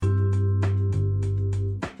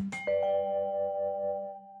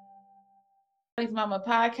Wise Mama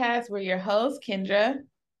podcast. We're your hosts, Kendra.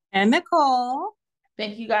 And Nicole.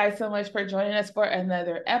 Thank you guys so much for joining us for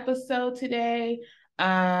another episode today.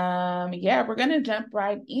 We're gonna jump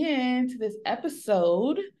right into this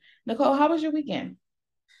episode. Nicole, how was your weekend?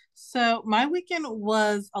 So my weekend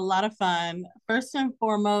was a lot of fun. First and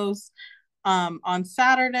foremost, on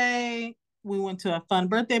Saturday, we went to a fun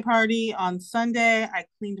birthday party. On Sunday, I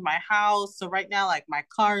cleaned my house. So right now, like my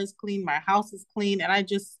car is clean, my house is clean, and I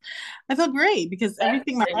feel great because That's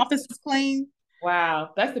everything, my great. office is clean. Wow,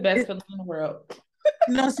 that's the best It, feeling in the world.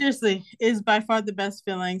 no, seriously, is by far the best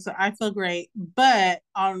feeling. So I feel great. But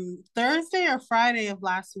on Thursday or Friday of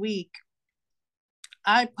last week,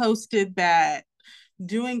 I posted that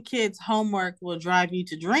doing kids' homework will drive you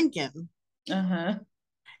to drinking. Uh-huh.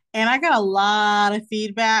 And I got a lot of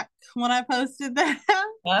feedback when I posted that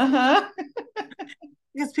Uh-huh.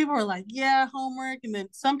 because people were like, yeah, homework. And then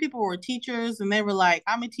some people were teachers and they were like,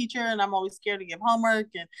 I'm a teacher and I'm always scared to give homework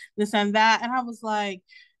and this and that. And I was like,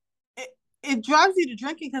 it, it drives you to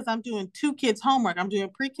drinking because I'm doing two kids' homework. I'm doing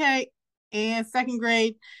pre K and second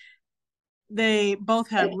grade. They both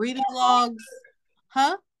have reading logs.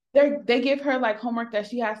 Huh? They give her like homework that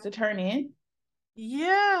she has to turn in.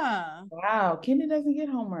 Yeah. Wow, Kendra doesn't get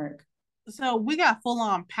homework. So we got full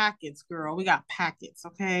on packets, girl. We got packets.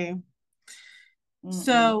 Okay. Mm-mm.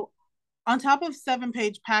 So on top of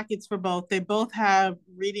 7-page packets for both, they both have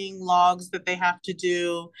reading logs that they have to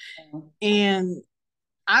do. And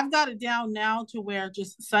I've got it down now to where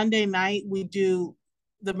just Sunday night we do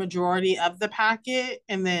the majority of the packet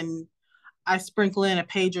and then I sprinkle in a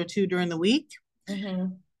page or two during the week.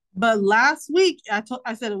 Mm-hmm. But last week I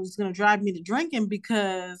said it was going to drive me to drinking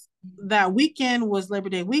because that weekend was Labor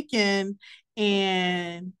Day weekend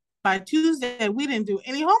and by Tuesday we didn't do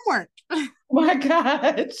any homework. My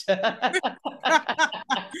gosh.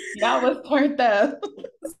 Y'all was turned up.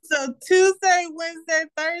 So Tuesday, Wednesday,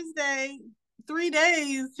 Thursday, 3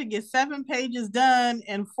 days to get 7 pages done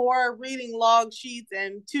and 4 reading log sheets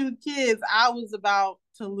and 2 kids. I was about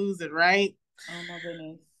to lose it, right? Oh my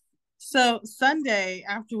goodness. So Sunday,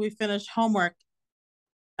 after we finished homework,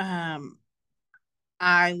 um,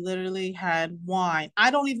 I literally had wine. I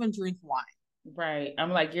don't even drink wine. Right. I'm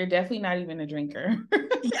like, you're definitely not even a drinker.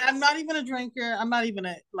 Yeah, I'm not even a drinker. I'm not even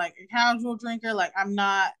a casual drinker. Like I'm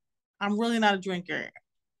really not a drinker.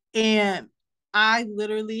 And I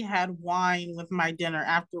literally had wine with my dinner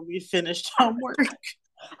after we finished homework.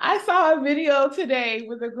 I saw a video today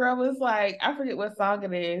where the girl was like, I forget what song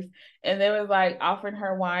it is, and they was like offering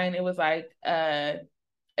her wine. It was like her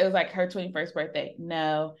 21st birthday.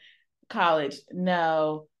 No. College.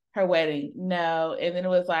 No. Her wedding. No. And then it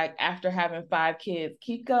was like after having 5 kids,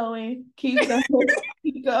 keep going, keep going,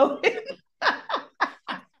 keep going.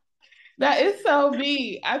 That is so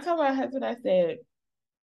me. I told my husband, I said,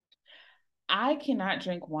 I cannot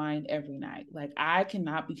drink wine every night. Like I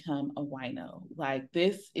cannot become a wino. Like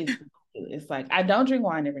this is it's like I don't drink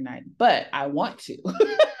wine every night, but I want to.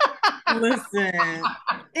 Listen,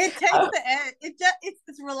 it tastes the end.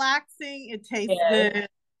 It's relaxing. It tastes Yes.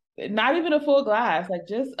 good. Not even a full glass, like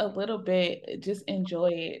just a little bit. Just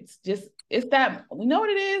enjoy it. It's that you know what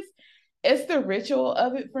it is? It's the ritual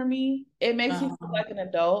of it for me. It makes me feel Uh, like an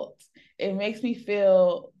adult. It makes me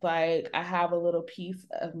feel like I have a little peace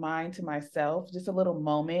of mind to myself, just a little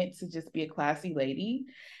moment to just be a classy lady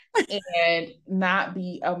and not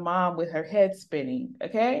be a mom with her head spinning.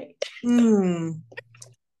 Okay. mm.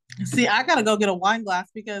 See, I gotta go get a wine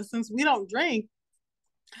glass because since we don't drink,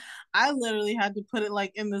 I literally had to put it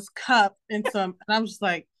like in this cup and I'm just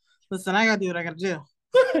like, listen, I gotta do what I gotta do.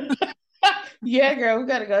 Yeah, girl, we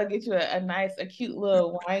gotta go get you a cute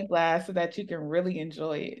little wine glass so that you can really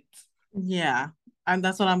enjoy it. Yeah, and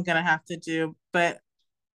that's what I'm gonna have to do. But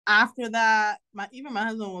after that, my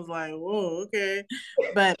husband was like, "Whoa, okay,"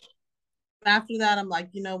 but after that, I'm like,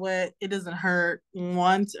 you know what? It doesn't hurt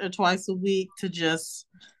once or twice a week to just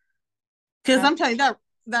because I'm telling you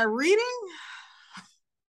that reading.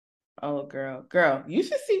 Oh, girl, you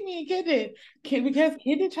should see me and because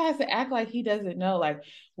Kitten tries to act like he doesn't know. Like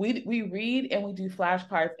we read and we do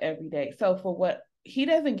flashcards every day. So for what he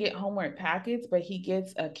doesn't get homework packets, but he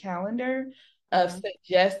gets a calendar of Uh-huh.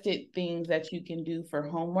 suggested things that you can do for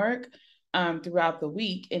homework throughout the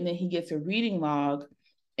week, and then he gets a reading log,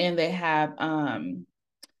 and they have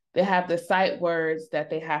the sight words that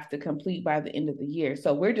they have to complete by the end of the year.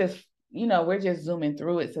 So we're just zooming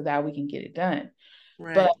through it so that we can get it done.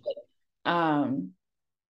 But Right. um,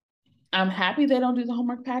 I'm happy they don't do the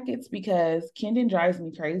homework packets because Kendon drives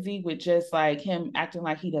me crazy with just like him acting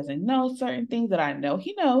like he doesn't know certain things that I know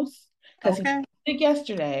he knows because he Okay. did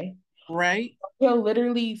yesterday. Right. He'll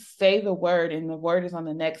literally say the word and the word is on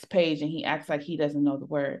the next page and he acts like he doesn't know the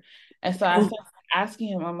word. And so I started asking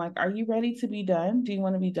him, I'm like, are you ready to be done? Do you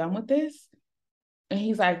want to be done with this? And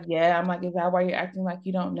he's like, yeah. I'm like, is that why you're acting like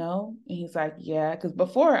you don't know? And he's like, yeah. Because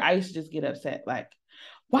before I used to just get upset, like,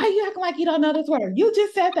 why are you acting like you don't know this word? You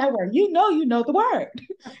just said that word. You know the word.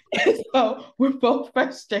 And so we're both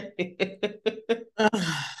frustrated.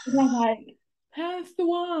 And I'm like, pass the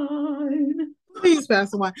wine. Please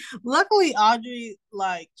pass the wine. Luckily, Audrey,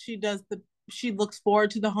 like she looks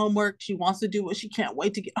forward to the homework. She wants to do it. She can't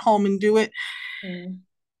wait to get home and do it. Mm.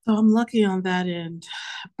 So I'm lucky on that end.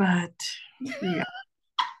 But yeah,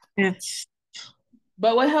 it's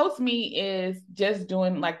But what helps me is just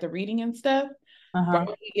doing like the reading and stuff. Right uh-huh.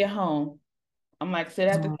 when we get home, I'm like, sit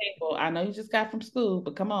at the table. I know you just got from school,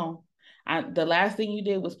 but come on. The last thing you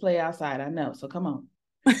did was play outside. I know, so come on.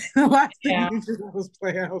 The last thing Yeah, you did was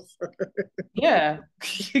play outside. yeah.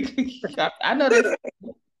 I know they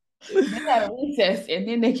had a recess and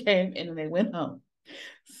then they came and then they went home.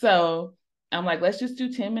 So I'm like, let's just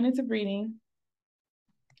do 10 minutes of reading.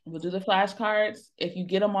 We'll do the flashcards. If you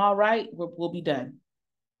get them all right, we'll be done.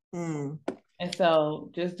 Mm. And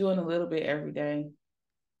so just doing a little bit every day.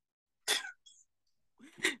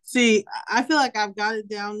 See, I feel like I've got it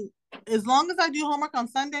down. As long as I do homework on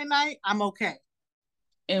Sunday night, I'm okay.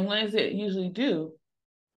 And when is it usually due?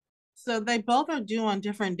 So they both are due on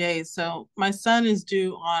different days. So my son is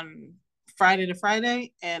due on Friday to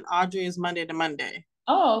Friday, and Audrey is Monday to Monday.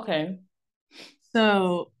 Oh, okay.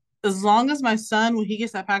 So as long as my son, when he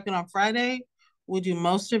gets that packet on Friday, will do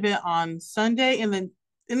most of it on Sunday, and then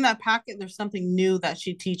in that packet, there's something new that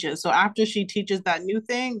she teaches. So after she teaches that new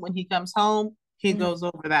thing, when he comes home, he Mhm. goes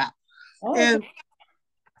over that. Oh, okay. And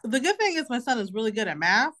the good thing is my son is really good at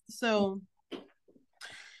math, so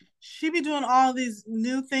she be doing all these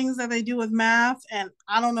new things that they do with math, and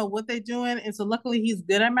I don't know what they're doing. And so luckily he's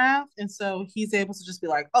good at math, and so he's able to just be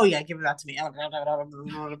like, "Oh yeah, give that to me." You don't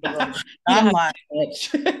I'm have like, to do much.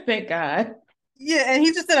 Thank God. yeah, and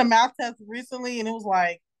he just did a math test recently, and it was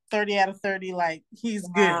like 30 out of 30. Like he's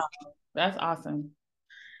Wow. good. That's awesome.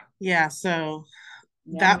 Yeah, so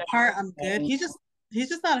Yeah, I'm that never part I'm good. saying. He's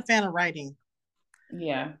just not a fan of writing.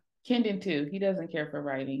 Yeah. Kendon too. He doesn't care for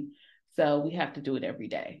writing. So we have to do it every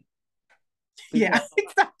day. Yeah, Because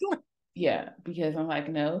exactly. yeah, because I'm like,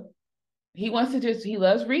 no. He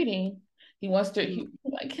loves reading. He wants to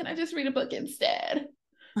like, can I just read a book instead?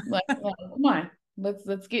 I'm like, no, come on.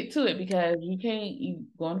 Let's get to it because you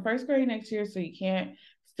go in first grade next year, so you can't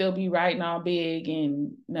still be writing all big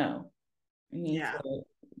and no. You need Yeah, to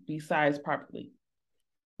be sized properly.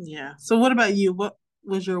 yeah. So what about you? What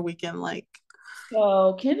was your weekend like?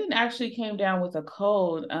 So Kendon actually came down with a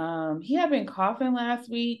cold. He had been coughing last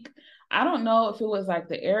week. I don't know if it was like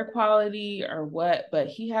the air quality or what, but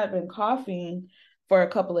he had been coughing for a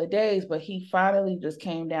couple of days, but he finally just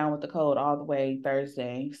came down with the cold all the way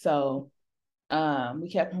Thursday. So we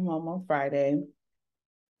kept him home on Friday.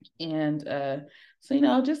 And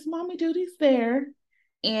so just mommy duties there.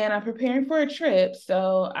 And I'm preparing for a trip.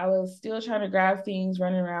 So I was still trying to grab things,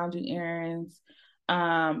 running around, do errands.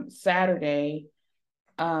 Saturday,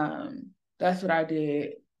 that's what I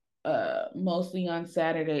did. Mostly on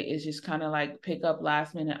Saturday is just kind of like pick up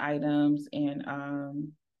last minute items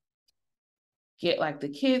and get like the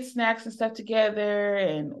kids snacks and stuff together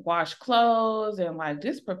and wash clothes and like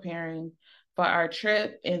just preparing for our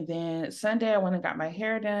trip. And then Sunday I went and got my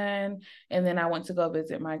hair done, and then I went to go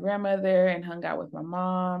visit my grandmother and hung out with my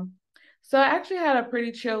mom. So I actually had a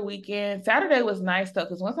pretty chill weekend. Saturday was nice though,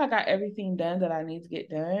 because once I got everything done that I need to get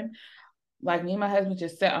done, like me and my husband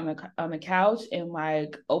just sat on the couch and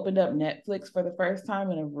like opened up Netflix for the first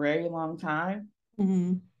time in a very long time.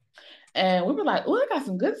 Mm-hmm. And we were like, oh, I got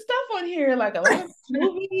some good stuff on here, like a lot of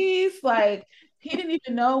movies. Like he didn't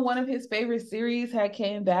even know one of his favorite series had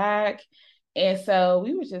came back. And so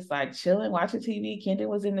we were just like chilling, watching TV. Kendon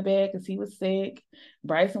was in the bed because he was sick.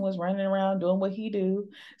 Bryson was running around doing what he do.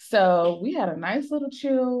 So we had a nice little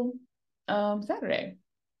chill Saturday.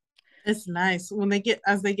 It's nice when they get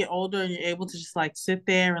as they get older and you're able to just like sit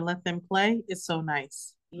there and let them play. It's so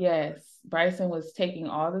nice. Yes. Bryson was taking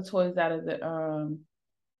all the toys out of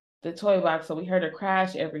the toy box, so we heard a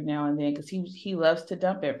crash every now and then because he loves to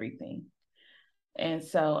dump everything. And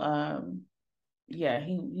so yeah,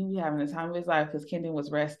 he was having the time of his life because Kendon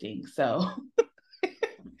was resting. So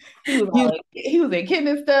You he was in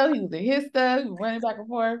Kendon's stuff, he was in his stuff, he was running back and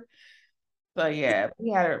forth. So yeah,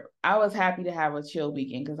 I was happy to have a chill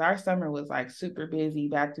weekend because our summer was like super busy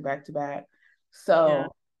back to back to back. yeah.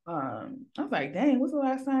 So I was like, dang, what's the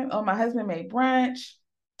last time? Oh, my husband made brunch.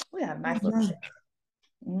 We had a nice little Mhm. trip.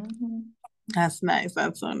 Mm-hmm. That's nice.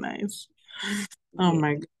 That's so nice. Oh Yeah.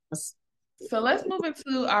 my goodness. So let's move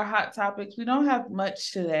into our hot topics. We don't have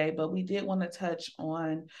much today, but we did want to touch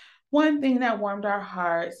on one thing that warmed our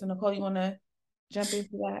hearts. So Nicole, you want to jump into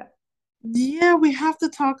that? Yeah, we have to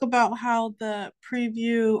talk about how the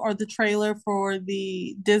preview or the trailer for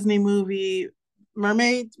the Disney movie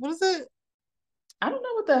Mermaid, what is it? I don't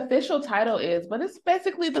know what the official title is, but it's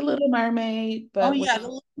basically The Little Mermaid, Oh but with yeah, The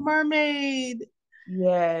Little Mermaid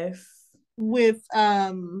yes, with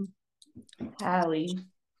Hallie.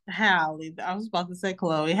 Hallie. I was about to say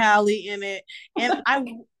Chloe. Hallie in it. And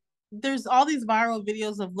there's all these viral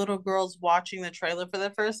videos of little girls watching the trailer for the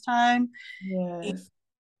first time. Yes,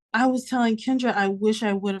 I was telling Kendra, I wish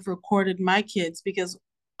I would have recorded my kids because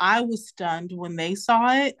I was stunned when they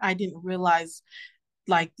saw it. I didn't realize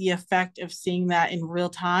like the effect of seeing that in real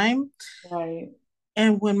time. right.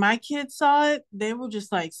 And when my kids saw it, they were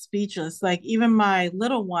just like speechless. Like even my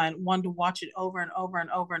little one wanted to watch it over and over and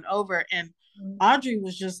over and over. And Audrey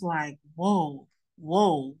was just like, whoa,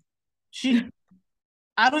 whoa. She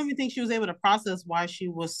I don't even think she was able to process why she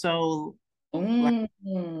was so like,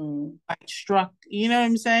 Mm, like struck. You know what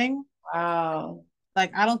I'm saying? wow.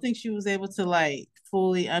 Like I don't think she was able to like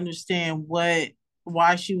fully understand why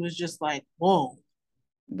she was just like, whoa.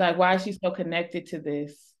 Like, why is she so connected to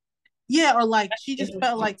this? Yeah, or like she just felt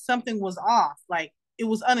Interesting. like something was off. Like it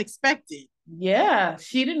was unexpected. Yeah,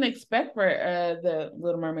 she didn't expect for the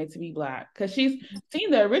Little Mermaid to be black because she's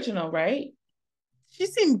seen the original, right?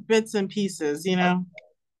 She's seen bits and pieces, you know.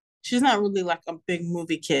 She's not really like a big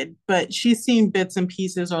movie kid, but she's seen bits and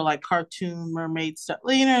pieces or like cartoon mermaid stuff.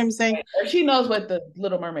 You know what I'm saying? Or she knows what the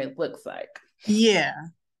Little Mermaid looks like. Yeah.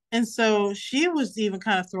 And so she was even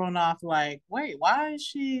kind of thrown off, like, wait, why is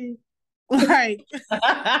she like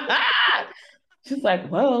She's like,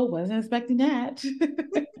 whoa, wasn't expecting that.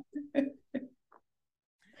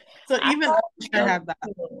 so I even thought it I was had that.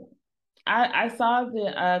 so cool. I saw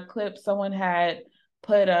the clip someone had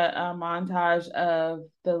put a montage of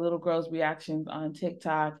the little girls' reactions on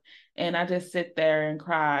TikTok, and I just sit there and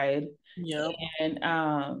cried. Yep.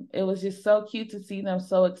 And it was just so cute to see them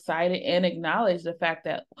so excited and acknowledge the fact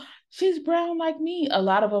that she's brown like me. A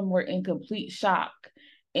lot of them were in complete shock.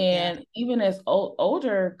 Yeah. And even as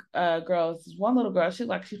older girls, one little girl, she's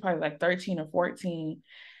probably like 13 or 14,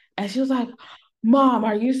 and she was like, Mom,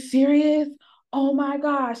 are you serious? Oh my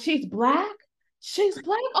gosh, she's black? She's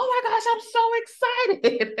black? Oh my gosh, I'm so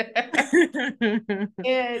excited.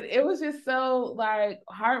 And it was just so like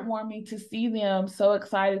heartwarming to see them so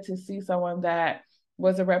excited to see someone that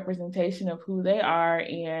was a representation of who they are.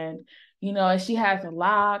 And, and she has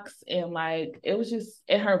locks and like it was just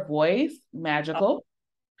in her voice, magical.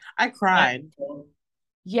 I cried. Magical.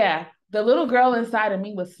 Yeah, the little girl inside of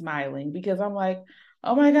me was smiling because I'm like,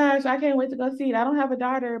 oh my gosh, I can't wait to go see it. I don't have a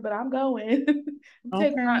daughter, but I'm going.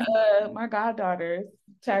 Take Okay. my goddaughters,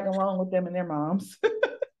 tag along with them and their moms.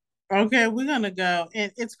 Okay, we're gonna go.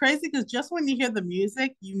 And it's crazy because just when you hear the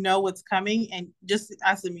music, you know what's coming. And just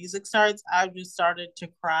as the music starts, I just started to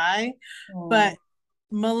cry. Oh. But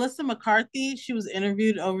Melissa McCarthy, she was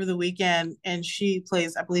interviewed over the weekend and she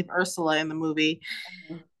plays, I believe, Ursula in the movie.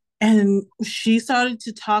 And she started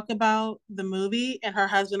to talk about the movie, and her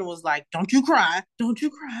husband was like, don't you cry, don't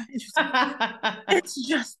you cry. And she's like, it's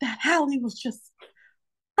just that Hallie was just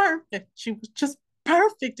perfect. She was just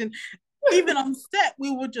perfect. And even on set,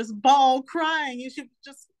 we would just bawl crying. And she was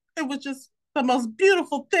just, it was just the most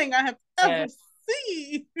beautiful thing I have ever Yes.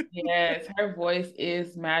 seen. Yes, her voice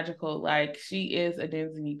is magical. Like she is a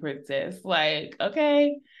Disney princess. Like,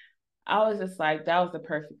 okay. I was just like, that was the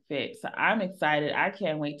perfect fit. So I'm excited. I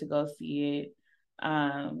can't wait to go see it.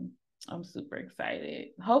 I'm super excited.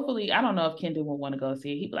 Hopefully, I don't know if Kendall will want to go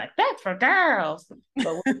see it. He'd be like, that's for girls.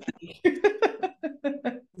 But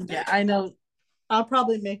Yeah, I know. I'll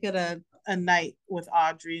probably make it a night with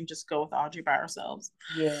Audrey and just go with Audrey by ourselves.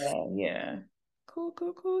 yeah, yeah. Cool,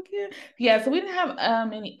 cool, cool. Yeah. Yeah. So we didn't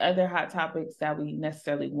have any other hot topics that we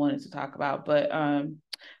necessarily wanted to talk about,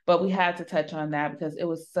 but we had to touch on that because it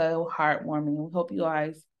was so heartwarming. We hope you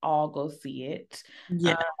guys all go see it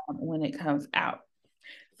Yeah. when it comes out.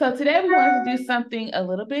 So today we wanted to do something a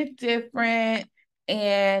little bit different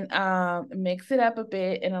and mix it up a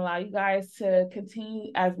bit and allow you guys to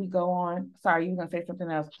continue as we go on. Sorry, you were gonna say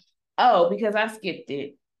something else. Oh, because I skipped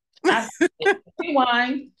it. I skipped it.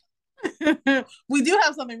 Rewind. We do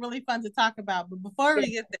have something really fun to talk about, but before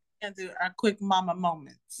we get there, we're gonna do our quick mama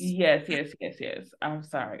moments. Yes, yes, yes, yes. I'm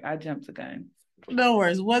sorry. I jumped the gun. No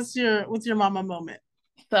worries. What's your mama moment?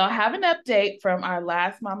 So I have an update from our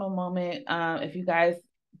last mama moment. If you guys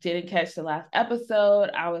didn't catch the last episode,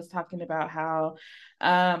 I was talking about how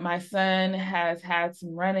my son has had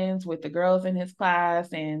some run-ins with the girls in his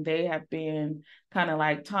class, and they have been kind of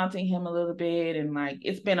like taunting him a little bit, and like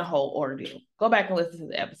it's been a whole ordeal. Go back and listen to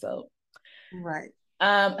the episode. Right.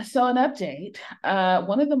 So an update.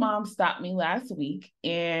 One of the moms stopped me last week,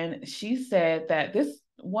 and she said that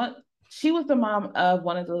she was the mom of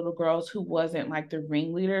one of the little girls who wasn't like the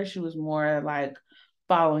ringleader. She was more like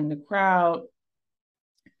following the crowd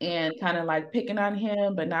and kind of like picking on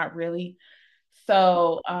him, but not really.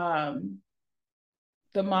 So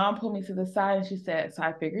the mom pulled me to the side and she said, so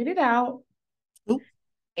I figured it out. Oop.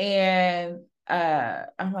 And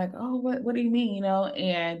I'm like, oh, what do you mean? You know,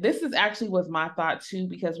 and this is actually was my thought too,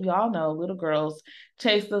 because we all know little girls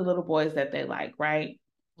chase the little boys that they like, right?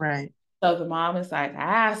 Right. So the mom is like,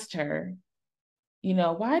 I asked her, you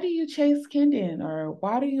know, why do you chase Kendon? Or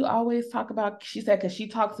why do you always talk about, she said, because she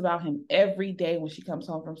talks about him every day when she comes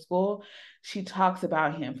home from school. She talks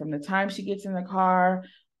about him from the time she gets in the car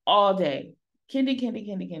all day. Kendon, Kendon,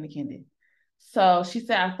 Kendon, Kendon, Kendon. So she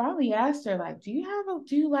said, I finally asked her, like, do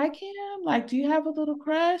you like him? Like, do you have a little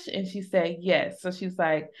crush? And she said, yes. So she's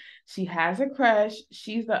like, she has a crush.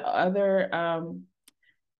 She's the other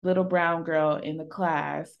little brown girl in the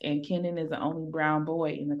class, and Kendon is the only brown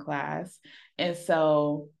boy in the class. And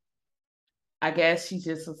so I guess she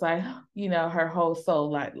just was like, you know, her whole soul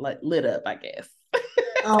like lit up, I guess.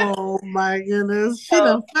 Oh my goodness. She So,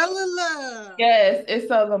 done fell in love. yes. And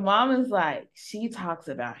so the mom is like, she talks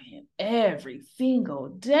about him every single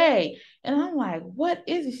day. And I'm like, what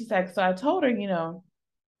is it? She's like, so I told her, you know,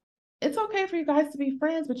 it's okay for you guys to be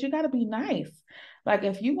friends, but you got to be nice. Like,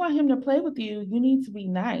 if you want him to play with you, you need to be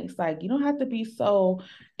nice. Like, you don't have to be so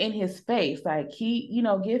in his face. Like, you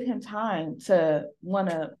know, give him time to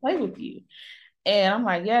want to play with you. And I'm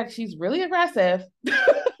like, yeah, she's really aggressive.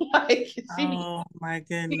 Like, Oh my she's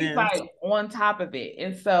goodness. like on top of it.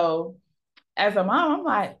 And so, as a mom, I'm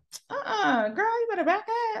like, girl, you better back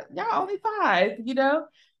up. Y'all only 5, you know?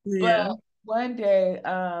 But Yeah. one day,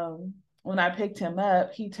 when I picked him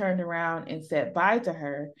up, he turned around and said bye to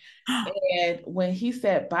her. And when he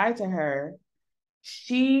said bye to her,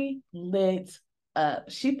 she lit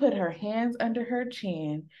up. She put her hands under her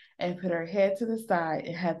chin and put her head to the side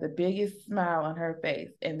and had the biggest smile on her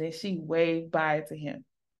face. And then she waved bye to him.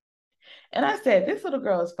 And I said, this little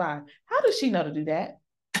girl is 5. How does she know to do that?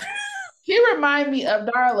 She reminded me of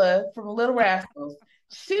Darla from Little Rascals.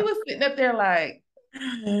 She was sitting up there like,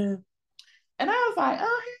 and I was like,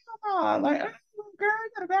 oh, hell no. Like, oh, girl, you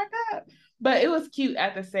gotta back up. But it was cute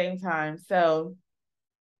at the same time. So,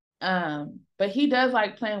 but he does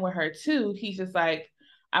like playing with her too. He's just like,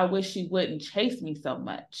 I wish she wouldn't chase me so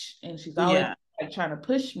much. And she's always Yeah. like trying to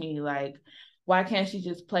push me, like, why can't she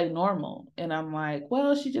just play normal? And I'm like,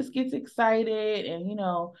 well, she just gets excited, and you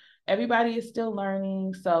know, everybody is still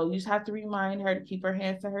learning. So you just have to remind her to keep her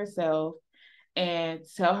hands to herself and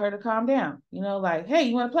tell her to calm down. You know, like, hey,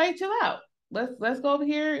 you want to play? Chill out. Let's go over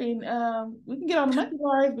here and we can get on the monkey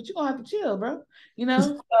bars, but you're gonna have to chill, bro. You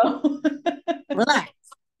know? So Relax.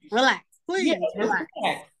 Relax. yeah, Please just relax.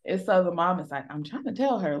 relax. And so the mom is like, I'm trying to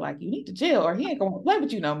tell her, like, you need to chill or he ain't gonna play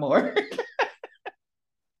with you no more.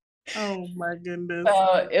 Oh my goodness.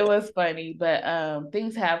 So it was funny, but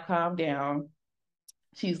things have calmed down.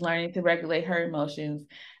 She's learning to regulate her emotions.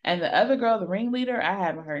 And the other girl, the ringleader, I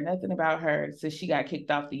haven't heard nothing about her since she got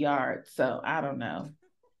kicked off the yard. So I don't know.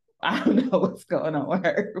 I don't know what's going on with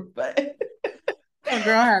her, but That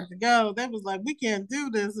girl had to go. They was like, we can't do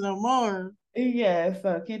this no more. yeah.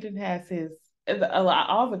 So Kendon has his a lot.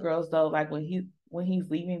 All the girls though, like when he's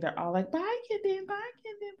leaving, they're all like, "Bye, Kendon, bye,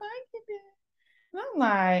 Kendon, bye, Kendon." And I'm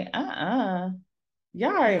like,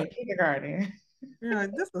 y'all are in kindergarten. You're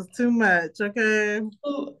like, this is too much, okay?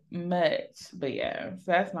 Too much, but yeah.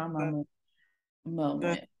 So that's my mama That's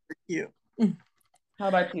moment. cute. How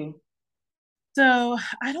about you? So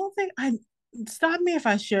I don't think I stop me if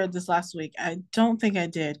I shared this last week. I don't think I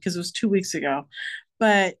did because it was 2 weeks ago.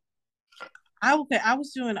 But I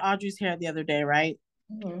was doing Audrey's hair the other day, right?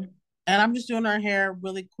 Mm-hmm. And I'm just doing her hair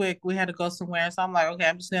really quick. We had to go somewhere. So I'm like, okay,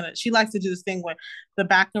 I'm just gonna she likes to do this thing where the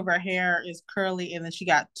back of her hair is curly and then she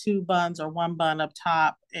got 2 buns or 1 bun up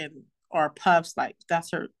top and or puffs, like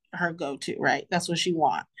that's her go-to, right? That's what she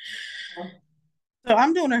wants. So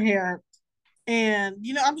I'm doing her hair and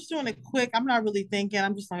I'm just doing it quick. I'm not really thinking.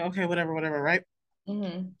 I'm just like, okay, whatever, whatever, right?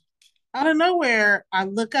 Mm-hmm. Out of nowhere, I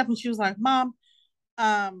look up and she was like, Mom,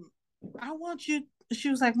 I want you. She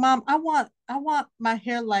was like, Mom, I want my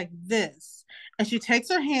hair like this. And she takes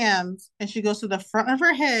her hands and she goes to the front of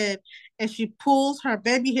her head and she pulls her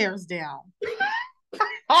baby hairs down.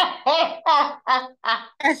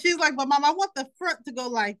 And she's like, but mom, I want the front to go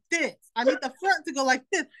like this. I need the front to go like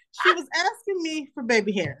this. She was asking me for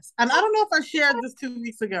baby hairs. And I don't know if I shared this 2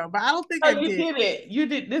 weeks ago, but I don't think Oh, I you did. did it. You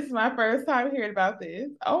did. This is my first time hearing about this.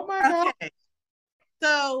 Oh my God. Okay.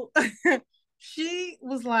 So she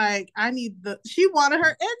was like, she wanted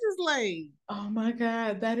her edges laid. Oh my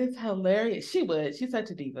God. That is hilarious. She would. She's such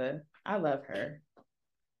a diva. I love her.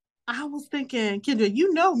 I was thinking, Kendra,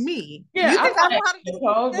 you know me. Yeah, You I'm think I know like, how to do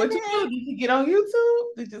Nicole, what baby you hair? do? Did you get on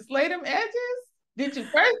YouTube? Did you slay them edges? Did you,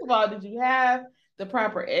 first of all, did you have the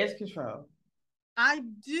proper edge control? I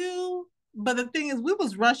do, but the thing is, we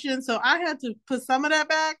was rushing, so I had to put some of that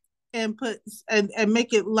back and and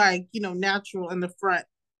make it like natural in the front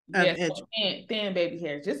Yes, edge. thin baby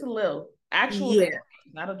hairs, just a little. Actual Yeah, hair,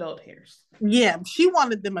 not adult hairs. yeah. She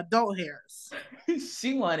wanted them adult hairs.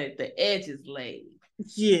 She wanted the edges laid.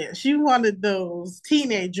 Yeah, she wanted those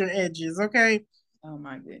teenager edges. Okay, Oh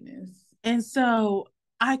my goodness. and so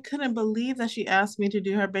I couldn't believe that she asked me to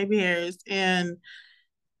do her baby hairs, and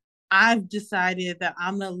I've decided that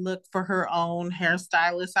I'm gonna look for her own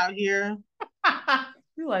hairstylist out here.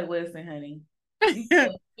 You're like, listen, honey, you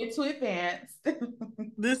get too advanced.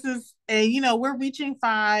 This is we're reaching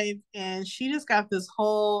 5, and she just got this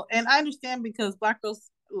whole, and I understand because Black girls,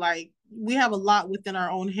 like, we have a lot within our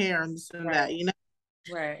own hair and this and Right, that.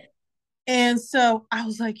 right. And so I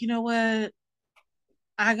was like, you know what,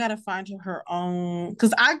 I gotta find her own,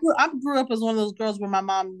 because I grew up as one of those girls where my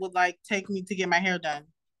mom would like take me to get my hair done.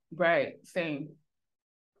 Right, same.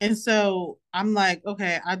 And so I'm like,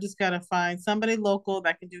 okay, I just gotta find somebody local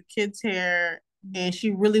that can do kids hair. And she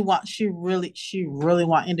really want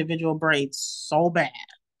individual braids so bad.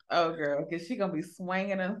 Oh, girl, because she gonna be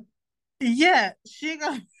swinging them. Yeah, she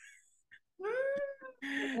gonna.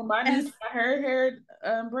 When my niece And got her hair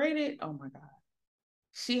braided, oh my God.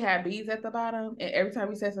 She had beads at the bottom, and every time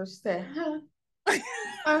we said something, she said, huh?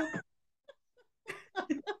 Huh?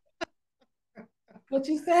 What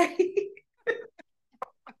you say?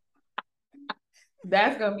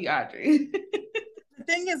 That's gonna be Audrey. the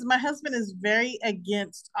thing is, my husband is very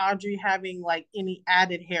against Audrey having like any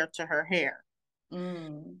added hair to her hair.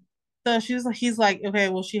 Mm, So he's like, okay,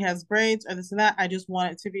 well, she has braids or this and that. I just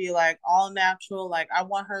want it to be like all natural. Like, I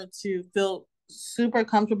want her to feel super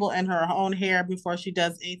comfortable in her own hair before she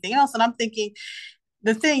does anything else. And I'm thinking,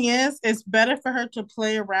 the thing is, it's better for her to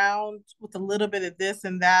play around with a little bit of this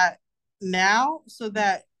and that now, so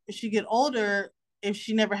that if she get older, if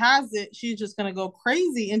she never has it, she's just gonna go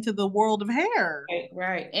crazy into the world of hair. right,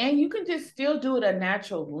 right. And you can just still do it a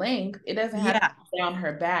natural length. It doesn't have to Yeah, be down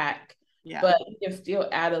her back, yeah, but you can still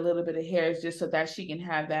add a little bit of hairs just so that she can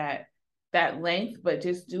have that length, but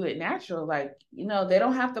just do it natural. Like, they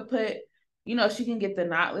don't have to put, she can get the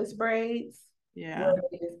knotless braids yeah, where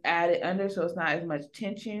they just add it under so it's not as much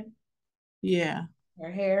tension yeah, in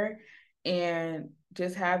her hair, and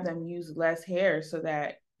just have them use less hair so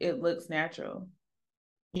that it looks natural.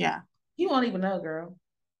 yeah. You won't even know, girl.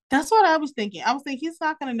 That's what I was thinking. I was thinking he's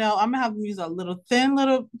not gonna know. I'm gonna have him use a little thin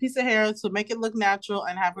little piece of hair to make it look natural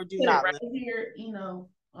and have her do Put it right knotless. here,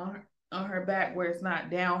 on her back where it's not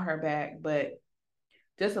down her back, but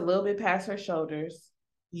just a little bit past her shoulders,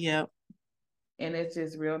 Yep. and it's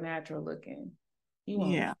just real natural looking. You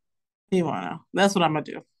won't. Yeah. You wanna know. That's what I'm gonna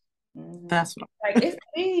do. Mm-hmm. That's what Like, it's the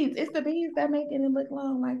beads. It's the beads that making it look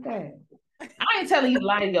long like that. I ain't telling you to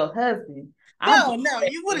lie to your husband. I'm No, just no,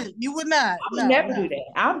 you saying, wouldn't. You would not. I would No, never no, do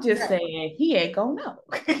that. I'm just no. saying he ain't gonna know.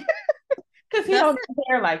 Because he That's don't it.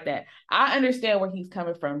 care like that. I understand where he's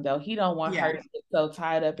coming from, though. He don't want her Yeah. to get so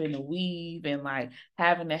tied up in the weave and like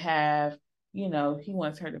having to have, he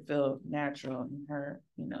wants her to feel natural and her,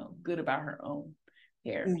 good about her own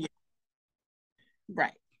hair. Yeah.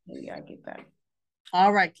 Right. Yeah, I get that.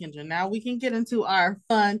 All right, Kendra. Now we can get into our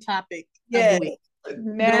fun topic of the Yes. week. Go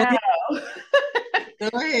Now ahead. Go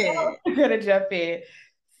ahead. we're gonna jump in.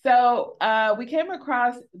 So we came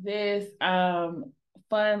across this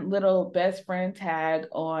fun little best friend tag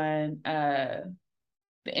on the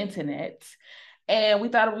internet. And we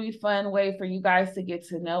thought it would be a fun way for you guys to get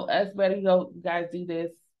to know us better. You guys do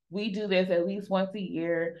this. We do this at least once a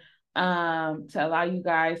year to allow you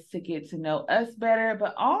guys to get to know us better,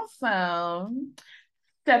 but also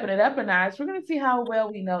stepping it up a notch. We're going to see how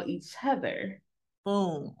well we know each other.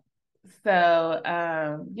 Boom. So,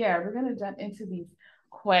 yeah, we're going to jump into these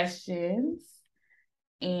questions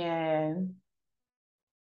and,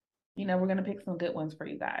 we're going to pick some good ones for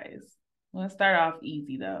you guys. I'm going to start off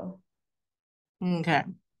easy though. Okay.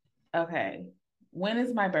 Okay. When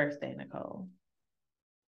is my birthday, Nicole?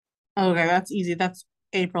 Okay, that's easy. That's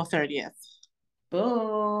April 30th.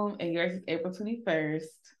 Boom. And yours is April 21st.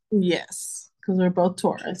 Yes. because we're both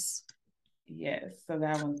Taurus. Yes, so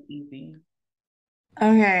that one's easy.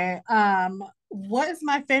 Okay. What is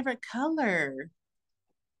my favorite color?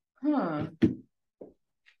 Huh.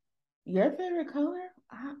 Your favorite color?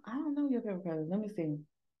 I don't know your favorite color. Let me see.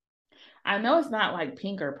 I know it's not like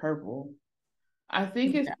pink or purple. I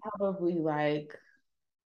think it's Yeah. probably like,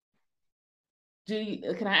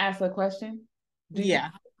 can I ask a question? Do you Yeah.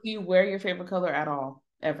 do you wear your favorite color at all?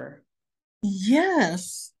 Ever?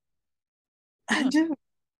 Yes, I Huh. do.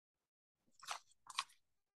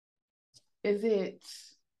 Is it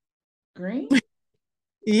green?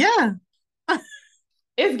 Yeah.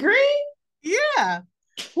 It's green? Yeah.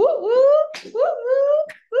 Woo woo, woo woo,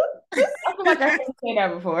 woo woo. I feel like I heard you say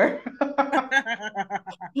that before.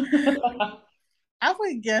 I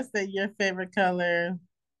would guess that your favorite color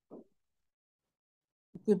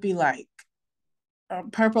would be like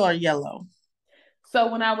purple or yellow.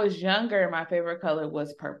 So when I was younger, my favorite color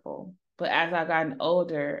was purple. But as I've gotten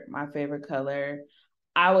older, my favorite color,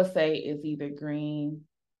 I would say, is either green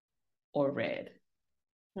or red.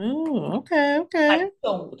 Oh, okay, Like okay.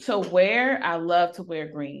 to wear, I love to wear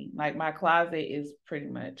green. Like my closet is pretty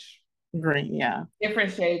much Green, yeah.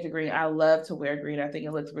 different shades of green. I love to wear green. I think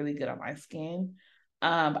it looks really good on my skin.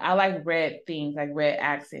 I like red things, like red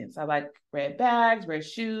accents. I like red bags, red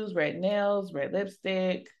shoes, red nails, red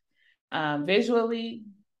lipstick. Visually,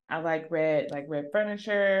 I like red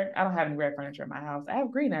furniture. I don't have any red furniture in my house. I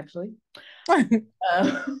have green actually.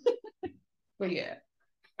 Um, but yeah.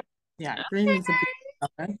 Yeah, green is a big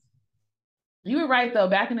color. You were right though.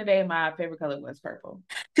 Back in the day, my favorite color was purple.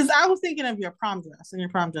 Because I was thinking of your prom dress, and your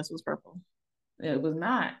prom dress was purple. It was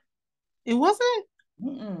not. It wasn't?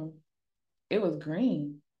 Mm-mm. It was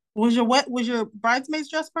green. Was your bridesmaid's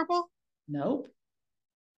dress purple? Nope.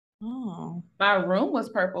 Oh, My room was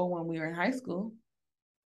purple when we were in high school.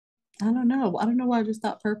 I don't know. I don't know why I just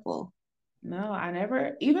thought purple. No, I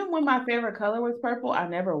never, even when my favorite color was purple, I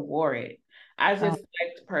never wore it. I Oh, just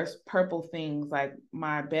liked purple things like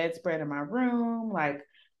my bedspread in my room. Like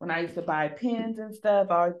when I used to buy pins and stuff,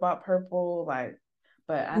 I always bought purple. Like,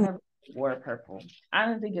 but I mm, never wore purple. I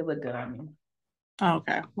didn't think it looked good on me.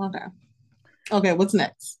 okay. Okay. Okay, what's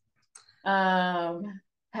next? Um,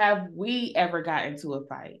 have we ever got into a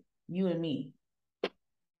fight? You and me?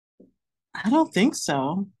 I don't think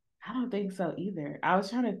so. I don't think so either. I was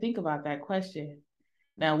trying to think about that question.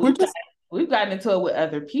 Now We're just we've gotten into it with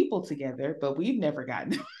other people together, but we've never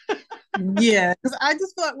gotten. yeah, because I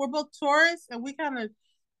just feel like we're both Taurus, and we kind of.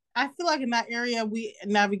 I feel like in that area we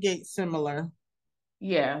navigate similar.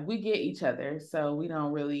 Yeah, we get each other, so we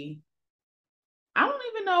don't really. I don't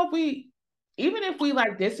even know if even if we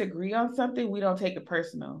like disagree on something, we don't take it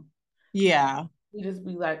personal. Yeah, We just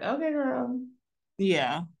be like, okay, girl.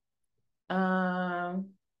 yeah.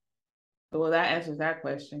 Um, well, that answers that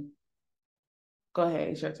question. Go ahead,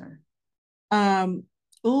 it's your turn. Um.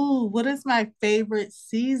 Ooh, what is my favorite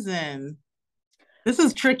season? This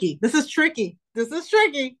is tricky. This is tricky. This is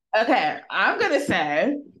tricky. Okay, I'm gonna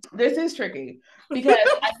say this is tricky because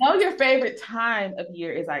I know your favorite time of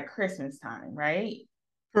year is like Christmas time, right?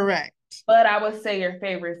 Correct. But I would say your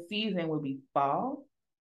favorite season would be fall.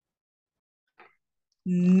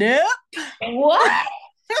 Nope. What?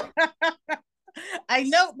 I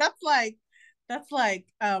know that's like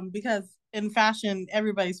because in fashion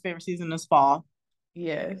everybody's favorite season is fall.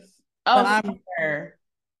 Yes. But Oh, I'm summer.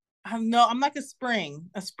 I'm no, I'm like a spring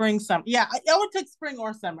summer. Yeah, I would take spring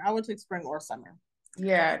or summer. I would take spring or summer.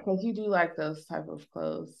 Yeah, because you do like those type of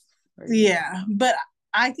clothes. Or you, Yeah, but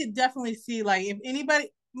I could definitely see like if anybody,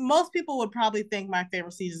 most people would probably think my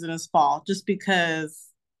favorite season is fall just because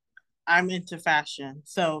I'm into fashion.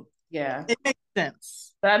 So yeah. it makes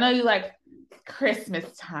sense. But I know you like Christmas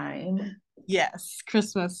time. Yes,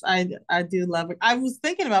 Christmas. I do love it. I was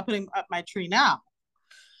thinking about putting up my tree now.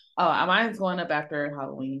 Oh, mine's going up after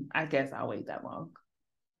Halloween. I guess I'll wait that long.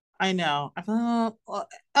 I know.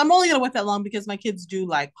 I'm only gonna wait that long because my kids do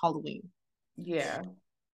like Halloween. Yeah.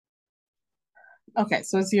 Okay,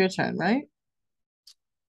 so it's your turn, right?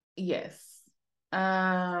 Yes.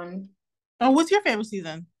 Um, Oh, what's your favorite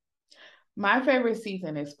season? my favorite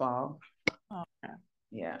season is fall. Okay.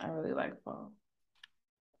 Yeah, I really like fall.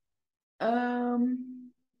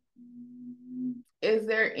 Um, is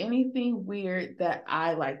there anything weird that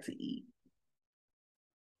I like to eat?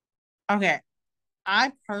 Okay.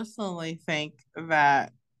 I personally think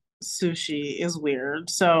that sushi is weird.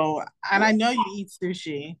 So, and I know you eat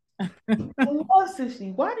sushi. I love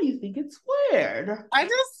sushi. Why do you think it's weird? I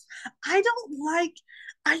just I don't like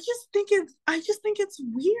I just think it's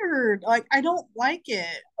weird. Like I don't like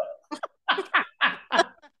it.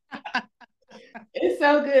 It's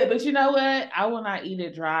so good, but you know what? I will not eat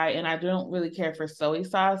it dry, and I don't really care for soy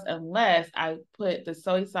sauce unless I put the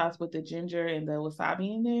soy sauce with the ginger and the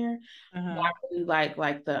wasabi in there. But I Uh-huh. really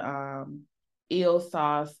like the eel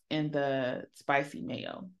sauce and the spicy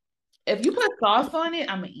mayo. If you put sauce on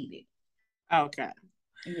it, I'm gonna eat Okay.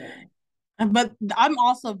 it. Yeah. But I'm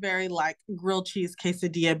also very like grilled cheese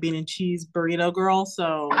quesadilla, bean and cheese burrito girl.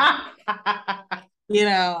 So, you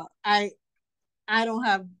know, I don't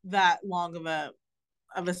have that long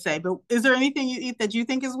of a say. But is there anything you eat that you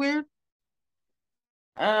think is weird?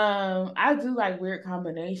 I do like weird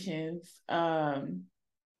combinations.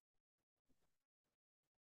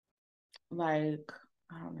 Like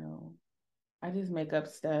I don't know. I just make up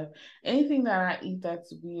stuff. Anything that I eat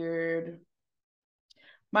that's weird.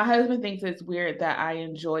 My husband thinks it's weird that I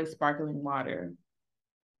enjoy sparkling water.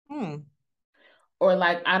 Hmm. Or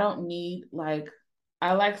like I don't need like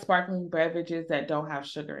I like sparkling beverages that don't have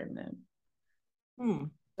sugar in them. Hmm.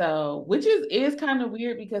 So, which is kind of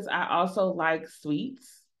weird because I also like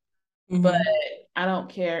sweets, but Mm-hmm. I don't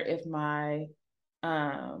care if my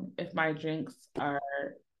drinks are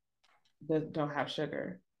that don't have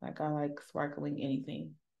sugar. Like I like sparkling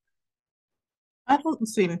anything. I don't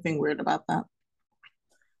see anything weird about that.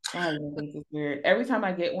 My husband thinks it's weird. Every time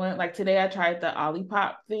I get one, like today I tried the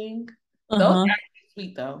Olipop thing. Those Uh-huh. are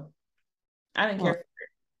sweet though. I didn't Well, care,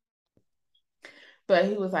 but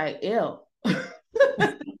he was like, "Ew."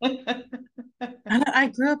 I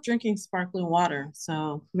grew up drinking sparkling water,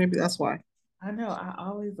 so maybe that's why. I know. I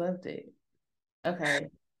always loved it. Okay.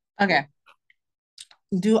 Okay.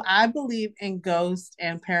 Do I believe in ghosts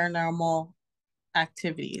and paranormal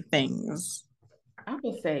activity things? I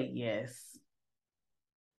would say yes.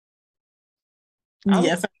 I would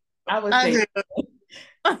Yes, I would I say do.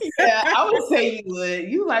 yeah, I would say you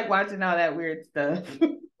would. You like watching all that weird stuff.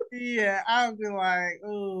 Yeah, I would be like,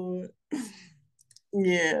 oh,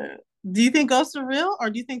 yeah. Do you think ghosts are real, or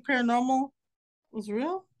do you think paranormal was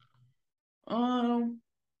real? Um,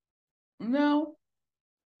 no.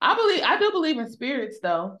 I do believe in spirits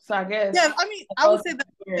though. So I guess Yeah, I mean, a I would ghost say is that's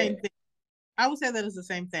a the same spirit. thing. I would say that is the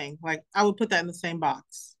same thing. Like, I would put that in the same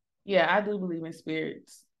box. Yeah, I do believe in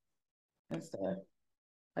spirits and stuff.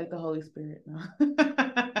 Like the Holy Spirit. No.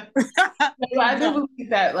 There But you I do go. believe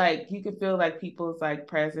that like you can feel like people's like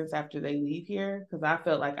presence after they leave here because I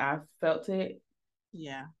felt like I felt it.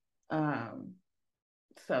 Yeah. Um,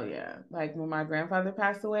 so yeah, like when my grandfather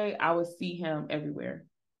passed away, I would see him everywhere.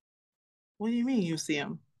 What do you mean you see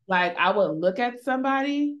him? Like I would look at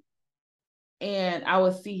somebody and I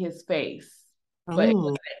would see his face, but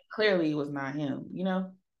Oh, clearly it was not him, you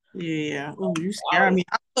know? yeah. Oh, you I scare was, me.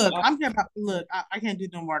 Look, I'm here about, look, I can't do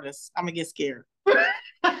no more of this. I'm gonna get scared.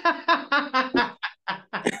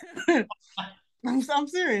 I'm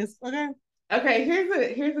serious. Okay. Okay,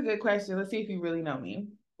 here's a good question. Let's see if you really know me.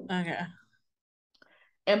 Okay.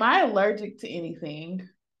 Am I allergic to anything?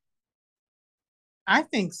 I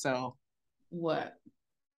think so. What?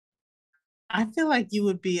 I feel like you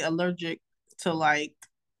would be allergic to like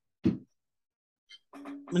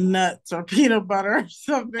nuts or peanut butter or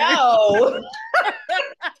something. No.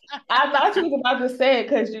 I thought you was about to say it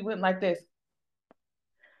because you went like this.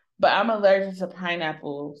 But I'm allergic to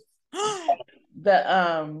pineapples.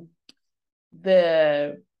 The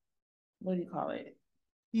the what do you call it?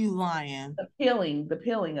 You lying. The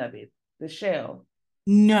peeling of it, the shell.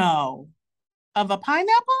 No. Of a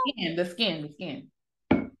pineapple? The skin.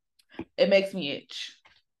 It makes me itch.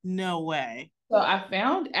 No way. So I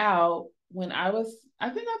found out I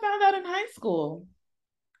think I found out in high school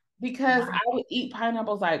because Wow. I would eat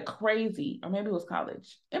pineapples like crazy, or maybe it was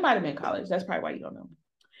college. It might have been college. That's probably why you don't know.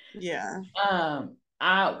 Yeah.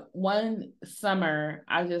 I one summer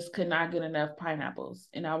I just could not get enough pineapples,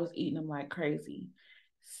 and I was eating them like crazy.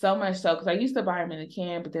 So much so because I used to buy them in a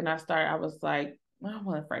can, but then I was like, well, I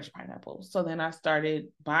want fresh pineapples. So then I started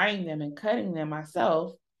buying them and cutting them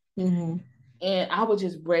myself. Mm-hmm. And I would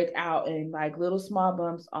just break out in like little small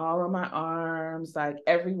bumps all on my arms, like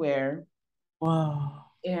everywhere. Whoa.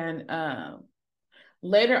 And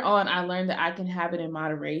later on, I learned that I can have it in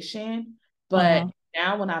moderation. But Uh-huh.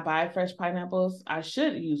 now, when I buy fresh pineapples, I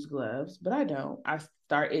should use gloves, but I don't. I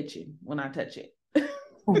start itching when I touch it.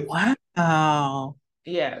 Wow.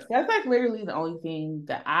 Yes, that's like literally the only thing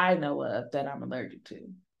that I know of that I'm allergic to.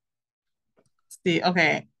 See,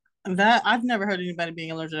 okay. That I've never heard anybody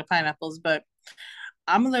being allergic to pineapples, but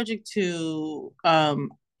I'm allergic to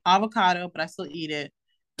avocado, but I still eat it.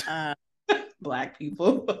 Uh, Black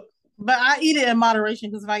people. but I eat it in moderation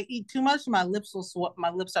because if I eat too much, my lips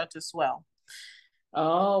start to swell.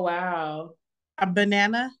 Oh, wow. A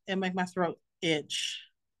banana, it make my throat itch.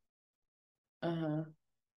 Uh-huh.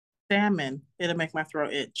 Salmon. It'll make my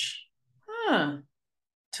throat itch. Huh.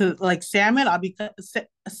 To like salmon,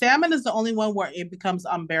 salmon is the only one where it becomes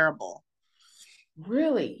unbearable.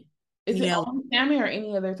 Really? Is it Yeah. only salmon or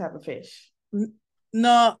any other type of fish?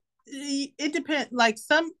 No, it depends. Like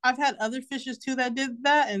some, I've had other fishes too that did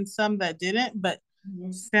that, and some that didn't. But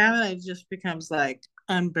Mhm. salmon, it just becomes like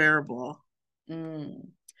unbearable. Mm. This,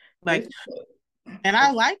 Like, and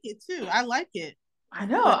I like it too. I like it, I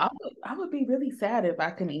know. but I would be really sad if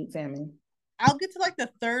I couldn't eat salmon. I'll get to like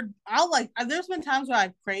the third. I'll like. There's been times where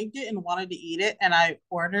I craved it and wanted to eat it, and I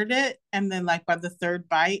ordered it, and then like by the third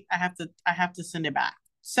bite, I have to send it back.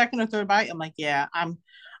 Second or third bite, I'm like, yeah, I'm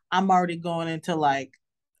already going into like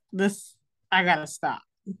this. I gotta stop.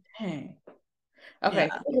 Dang. Okay,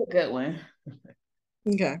 Yeah. this is a good one.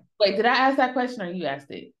 Okay. Wait, did I ask that question or you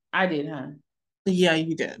asked it? I did, huh? Yeah,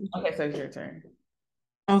 you did. Okay, so it's your turn.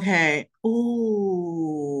 Okay.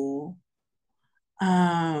 Ooh.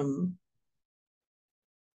 Um.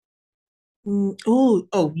 Ooh.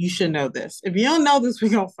 Oh, you should know this. If you don't know this, we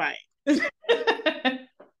gonna fight.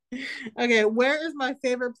 Okay. Where is my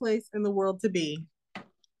favorite place in the world to be?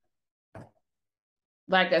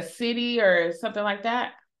 Like a city or something like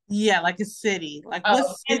that? Yeah, like a city. Like what Oh,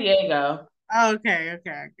 San city? Diego. Okay.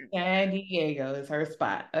 Okay. San Diego is her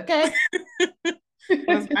spot. Okay. Okay.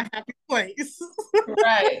 That's my happy place.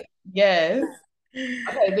 Right. Yes.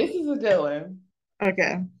 Okay, this is a good one.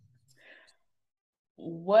 Okay.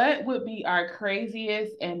 What would be our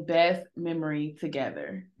craziest and best memory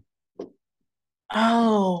together?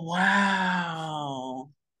 Oh wow.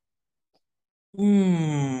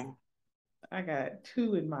 Hmm. I got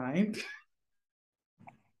two in mind.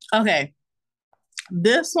 Okay.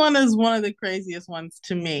 This one is one of the craziest ones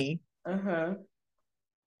to me. Uh-huh.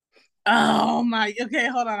 Oh my. Okay,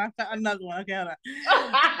 hold on. I found another one. Okay, hold on.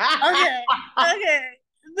 Okay. Okay.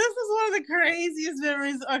 This is one of the craziest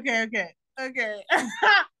memories. Okay. Okay. Okay.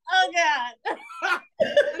 Oh God.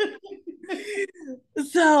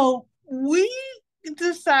 So we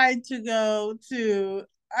decide to go to.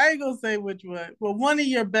 I ain't gonna say which one, but one of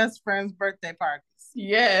your best friend's birthday parties.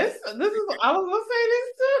 Yes, this is. I was gonna say this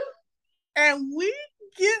too. And we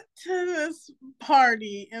get to this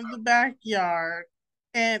party in the backyard.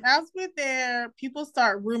 And as we're there, people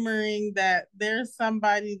start rumoring that there's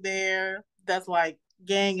somebody there that's like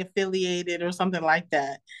gang affiliated or something like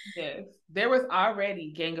that. Yes, there was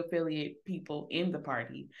already gang affiliate people in the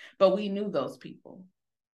party, but we knew those people,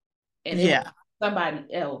 and it was Yeah. somebody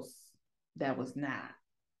else that was not.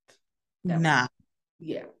 That was Nah.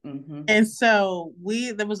 yeah. Mm-hmm. And so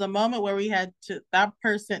there was a moment where we had to, that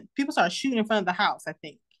person, people started shooting in front of the house, I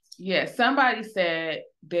think. Yeah, somebody said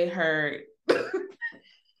they heard.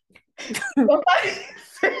 somebody,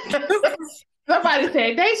 said, somebody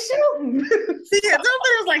said they shooting. Yeah,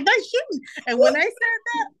 somebody was like, they shooting. And when they said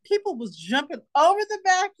that, people was jumping over the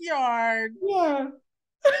backyard. Yeah.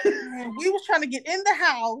 And we was trying to get in the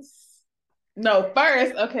house. No,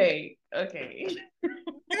 first, okay. Go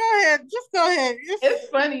ahead. Just go ahead. It's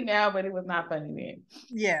funny now, but it was not funny then.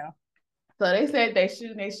 Yeah. So they said they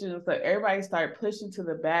shooting. So everybody started pushing to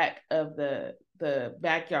the back of the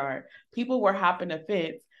backyard. People were hopping the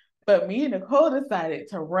fence, but me and Nicole decided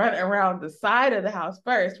to run around the side of the house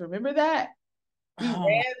first. Remember that? Oh,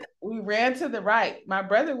 We ran to the right. My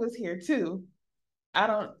brother was here too. I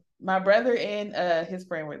don't my brother and his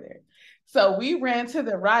friend were there. So we ran to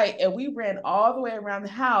the right and we ran all the way around the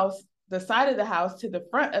house, the side of the house to the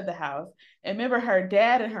front of the house. And remember her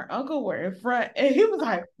dad and her uncle were in front and he was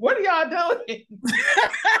like, "What are y'all doing?"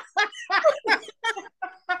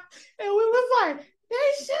 And we was like, they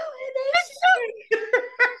shooting.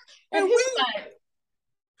 And and we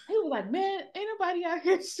he was like, "Man, ain't nobody out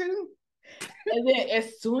here shooting." And then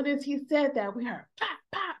as soon as he said that, we heard pop,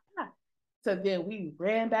 pop, pop. So then we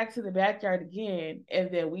ran back to the backyard again, and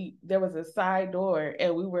then there was a side door,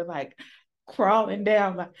 and we were like crawling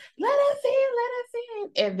down, like, let us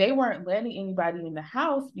in. And they weren't letting anybody in the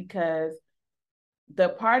house because the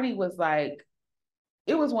party was like,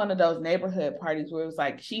 it was one of those neighborhood parties where it was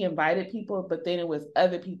like she invited people, but then it was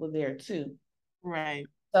other people there too. right.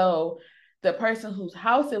 So the person whose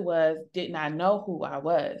house it was did not know who I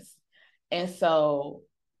was. And so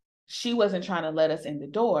she wasn't trying to let us in the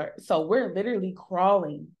door. So we're literally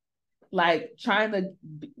crawling, like trying to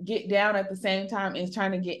get down at the same time and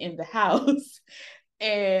trying to get in the house.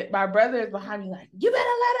 And my brother is behind me, like, you better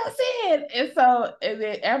let us in. And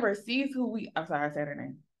then Amber sees I'm sorry, I said her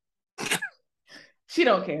name. She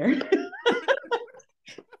don't care.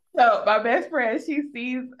 So my best friend, she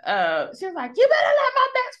sees, she was like, "You better let my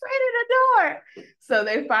best friend in the door." So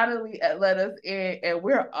they finally let us in, and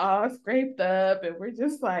we're all scraped up, and we're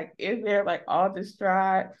just like in there, like all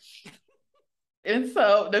distraught. And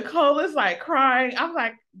so Nicole is like crying. I'm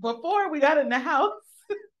like, before we got in the house,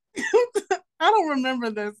 I don't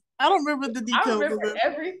remember this. I don't remember the I details of remember this.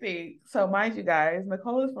 everything. So mind you guys,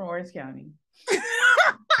 Nicole is from Orange County.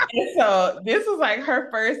 And so this was like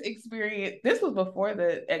her first experience. This was before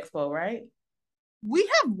the expo, right? We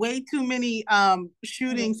have way too many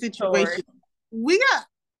shooting Story. situations. We got,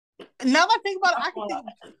 now that I think about it, I can think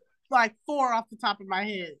of like 4 off the top of my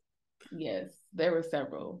head. Yes, there were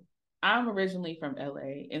several. I'm originally from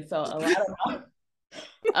LA, and so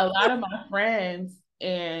a lot of my friends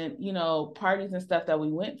and parties and stuff that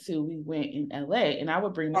we went to, we went in LA, and I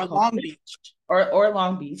would bring Or Nicole Long Beach. or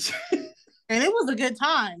Long Beach. And it was a good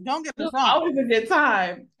time. Don't get It us was wrong. always a good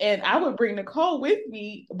time, and I would bring Nicole with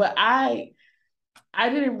me, but I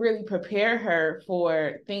didn't really prepare her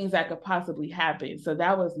for things that could possibly happen, so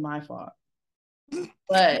that was my fault.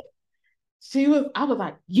 But I was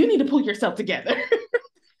like, you need to pull yourself together.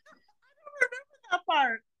 That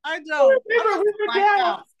part. I don't.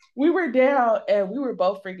 We were down and we were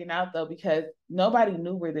both freaking out though, because nobody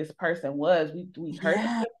knew where this person was. We heard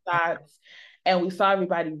the shots and we saw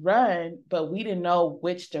everybody run, but we didn't know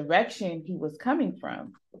which direction he was coming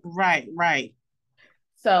from. Right.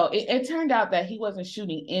 So it turned out that he wasn't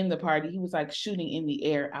shooting in the party. He was like shooting in the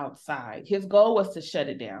air outside. His goal was to shut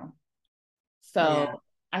it down. So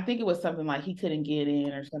I think it was something like he couldn't get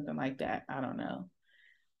in or something like that. I don't know.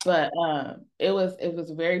 But it was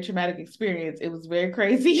a very traumatic experience. It was very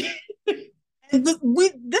crazy. This is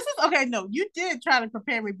okay. No, you did try to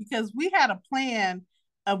prepare me because we had a plan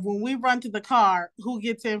of when we run to the car, who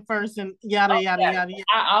gets in first and yada yada yada.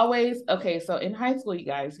 I always so in high school, you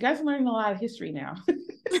guys are learning a lot of history now.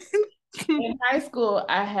 In high school,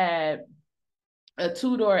 I had a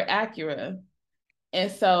 2-door Acura,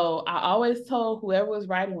 and so I always told whoever was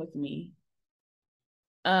riding with me,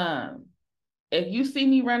 if you see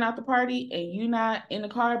me run out the party and you not in the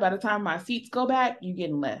car, by the time my seats go back, you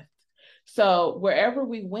getting left. So wherever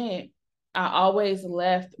we went, I always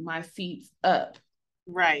left my seats up.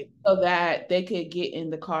 Right. So that they could get in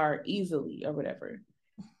the car easily or whatever.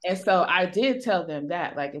 And so I did tell them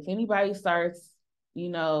that, like, if anybody starts,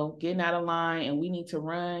 getting out of line and we need to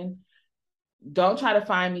run, don't try to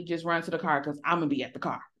find me, just run to the car because I'm going to be at the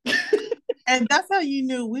car. And that's how you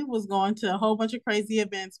knew we was going to a whole bunch of crazy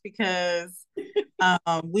events, because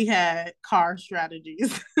we had car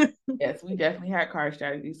strategies. Yes, we definitely had car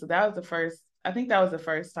strategies. So that was the first, I think that was the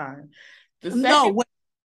first time.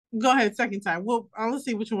 Go ahead, second time. Well, let's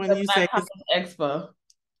see which one you say. Expo.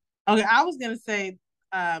 Okay, I was going to say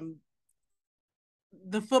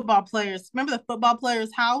the football players. Remember the football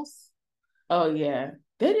players' house? Oh, yeah.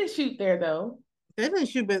 They didn't shoot there, though. They didn't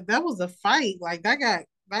shoot, but that was a fight. Like, that got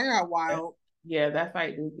wild. Yeah, that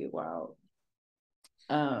fight did get wild.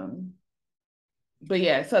 But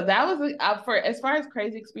yeah, so that was for as far as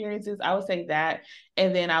crazy experiences, I would say that,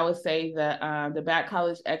 and then I would say the Back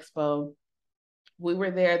College Expo. We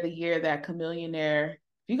were there the year that Chamillionaire.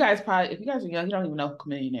 If you guys are young, you don't even know who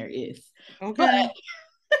Chamillionaire is. Okay,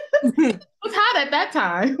 but it was hot at that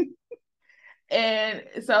time. And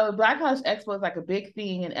so Black College Expo is like a big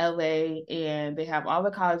thing in LA, and they have all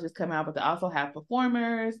the colleges come out, but they also have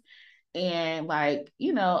performers. And like,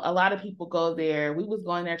 a lot of people go there. We was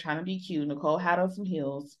going there trying to be cute. Nicole had on some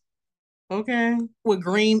heels. Okay. With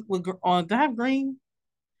green, do I have green?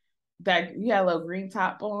 That you had a little green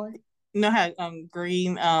top on? No, I had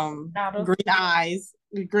green eyes.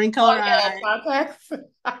 Green color eyes. Contacts.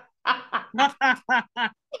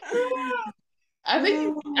 I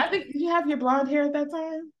think did you have your blonde hair at that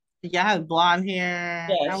time? Yeah, I had blonde hair.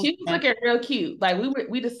 Yeah, she was looking real cute. Like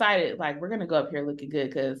we decided like we're gonna go up here looking good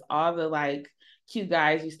because all the like cute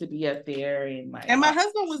guys used to be up there and like. And my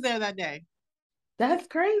husband was there that day. That's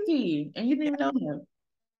crazy, and you didn't even know him.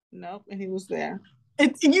 Nope, and he was there.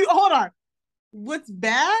 You hold on. What's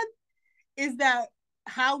bad is that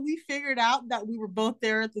how we figured out that we were both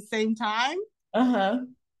there at the same time.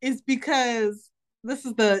 Is because this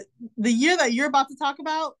is the year that you're about to talk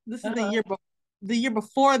about. This is the year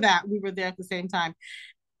before that we were there at the same time.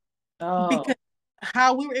 Because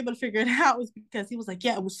how we were able to figure it out was because he was like,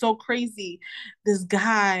 yeah, it was so crazy. This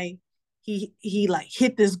guy, he like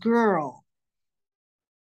hit this girl.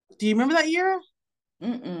 Do you remember that year?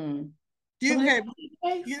 Mm-mm. Do you remember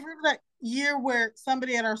that year where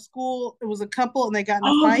somebody at our school, it was a couple and they got in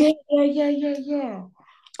a fight? Yeah.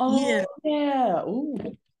 Oh yeah.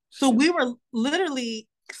 Ooh. So we were literally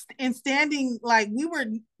and standing like we were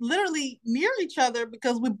literally near each other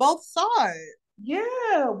because we both saw it.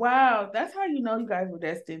 Yeah, wow. That's how you know you guys were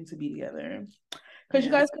destined to be together. Because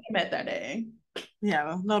you Yes. guys could have met that day.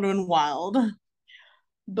 Yeah, not in wild.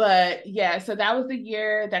 But yeah, so that was the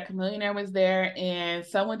year that Chamillionaire was there, and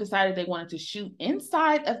someone decided they wanted to shoot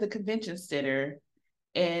inside of the convention center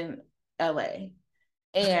in LA.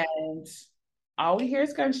 And all we hear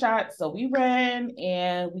is gunshots. So we ran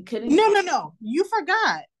and we couldn't. No. You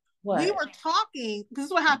forgot. We What? were talking. This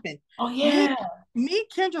is what happened. Oh, Me, yeah. me,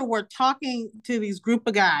 Kendra were talking to these group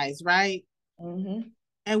of guys, right? Mm-hmm.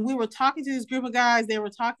 And we were talking to this group of guys. They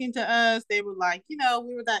were talking to us. They were like, we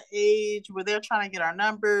were that age where they're trying to get our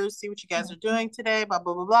numbers, see what you guys are doing today, blah,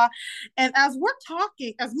 blah, blah, blah. And as we're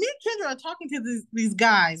talking, as me and Kendra are talking to these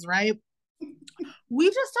guys, right? We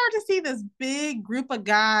just started to see this big group of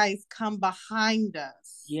guys come behind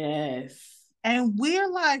us. Yes. And we're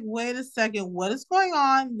like, wait a second, what is going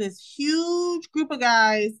on? This huge group of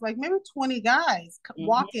guys, like maybe 20 guys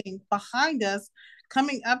walking behind us,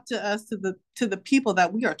 coming up to us to the people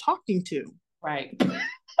that we are talking to. Right.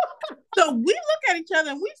 So we look at each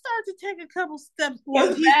other and we start to take a couple steps.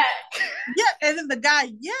 Well, yeah, and then the guy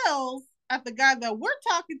yells at the guy that we're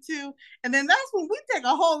talking to, and then that's when we take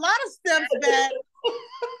a whole lot of steps back.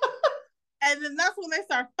 And then that's when they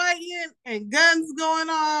start fighting and guns going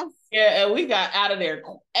off. Yeah, and we got out of there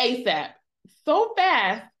ASAP. So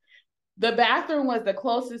fast. The bathroom was the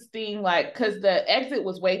closest thing, like, because the exit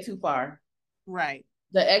was way too far. Right.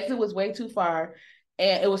 The exit was way too far.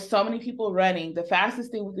 And it was so many people running. The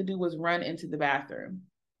fastest thing we could do was run into the bathroom.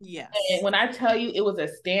 Yes. And when I tell you it was a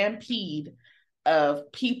stampede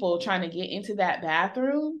of people trying to get into that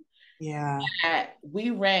bathroom, yeah, we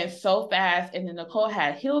ran so fast. And then Nicole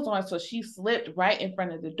had heels on, so she slipped right in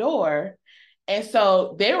front of the door. And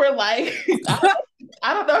so they were like,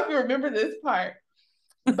 I don't know if you remember this part,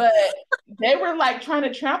 but they were like trying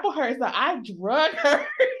to trample her. So I drug her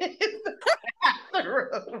into the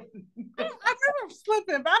bathroom. I remember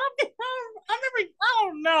slipping, but I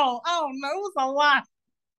don't know. It was a lot.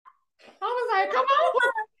 I was like, come on,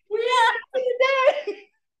 we today.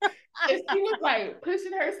 And she was like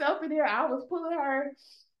pushing herself in there. I was pulling her.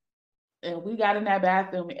 And we got in that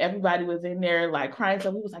bathroom and everybody was in there like crying. So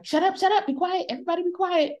we was like, shut up, be quiet. Everybody be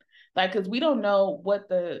quiet. Like, cause we don't know what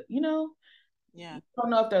yeah, don't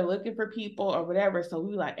know if they're looking for people or whatever. So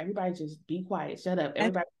we were like, everybody just be quiet, shut up.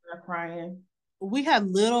 Everybody started crying. We had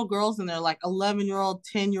little girls in there, like 11-year-old,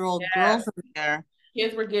 10-year-old girls in there.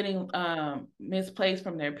 Kids were getting misplaced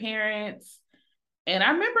from their parents. And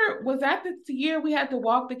I remember, was that the year we had to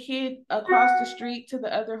walk the kid across the street to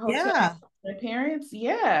the other hotel? Yeah. Their parents?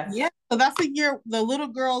 Yeah. Yeah. So that's the year the little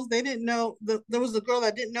girls, they didn't know, there was a girl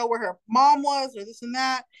that didn't know where her mom was or this and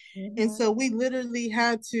that. And so we literally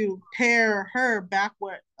had to pair her back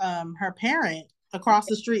with her parent across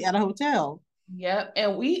the street at a hotel. Yep.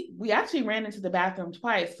 And we actually ran into the bathroom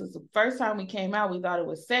twice because the first time we came out, we thought it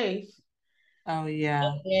was safe. Oh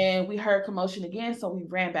yeah. And we heard commotion again, so we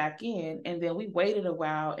ran back in, and then we waited a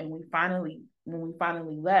while, and when we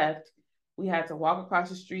finally left, we had to walk across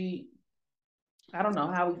the street. I don't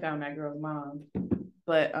know how we found that girl's mom,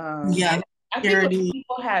 but yeah, I think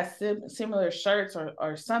people had similar shirts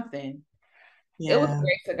or something. Yeah. It was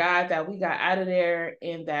great to God that we got out of there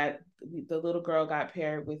and that the little girl got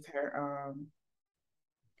paired with her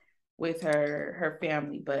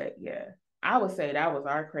family. But yeah, I would say that was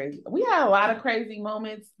our crazy. We had a lot of crazy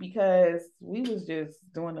moments because we was just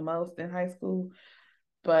doing the most in high school.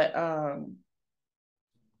 But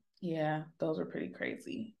yeah, those were pretty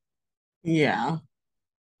crazy. Yeah.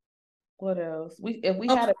 What else? If we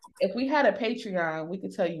had a Patreon, we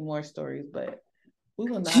could tell you more stories, but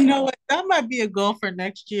we will not. You know what? That might be a goal for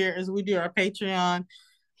next year as we do our Patreon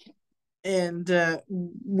and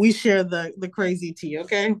we share the crazy tea,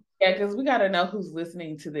 okay? Yeah, because we gotta know who's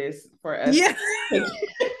listening to this for us. Yeah.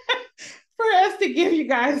 For us to give you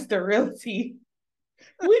guys the real tea.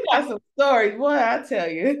 We got some stories, boy, I tell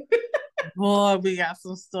you. Boy, we got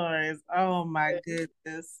some stories. Oh my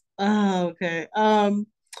goodness. Oh, okay.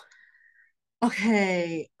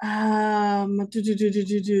 Okay. I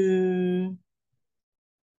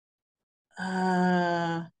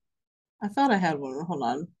thought I had one. Hold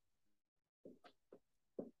on.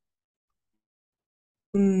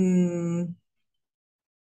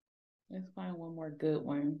 Let's find one more good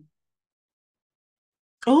one.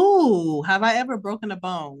 Oh, have I ever broken a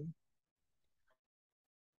bone?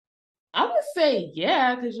 I would say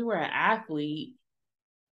yeah, because you were an athlete.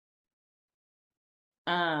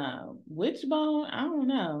 Which bone? I don't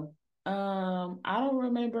know. I don't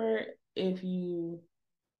remember if you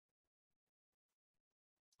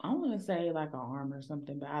I want to say like an arm or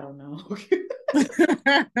something, but I don't know.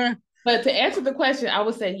 But to answer the question, I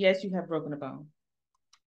would say yes, you have broken a bone.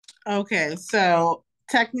 Okay, so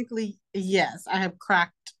technically, yes, I have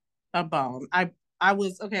cracked a bone. I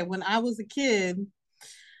was okay when I was a kid.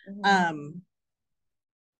 Mm-hmm. Um,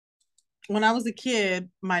 when I was a kid,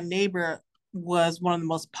 my neighbor was one of the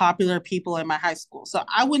most popular people in my high school. So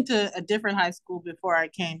I went to a different high school before I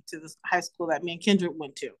came to this high school that me and Kendrick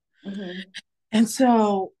went to. Mm-hmm. And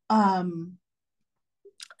so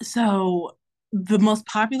the most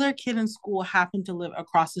popular kid in school happened to live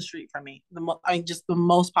across the street from me. I mean, just the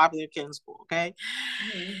most popular kid in school. Okay,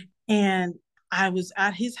 Mm-hmm. and I was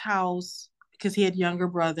at his house because he had younger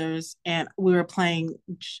brothers, and we were playing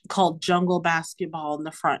called jungle basketball in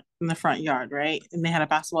the front yard, right? And they had a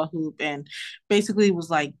basketball hoop, and basically it was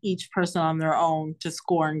like each person on their own to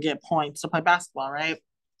score and get points to play basketball, right?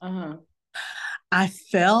 Uh-huh. I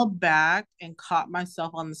fell back and caught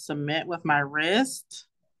myself on the cement with my wrist,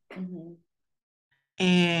 Mm-hmm.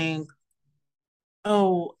 and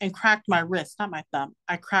and cracked my wrist, not my thumb.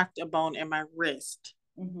 I cracked a bone in my wrist.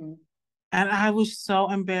 Mm-hmm. And I was so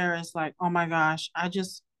embarrassed, like, oh my gosh, I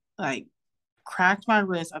just like cracked my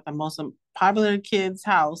wrist at the most popular kid's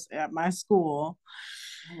house at my school.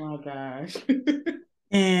 Oh my gosh.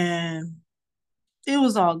 And it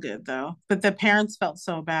was all good though. But the parents felt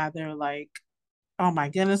so bad. They're like, oh my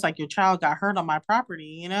goodness, like your child got hurt on my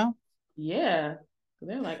property, you know? Yeah.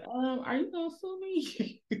 They're like, are you gonna sue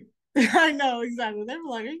me? I know exactly. They were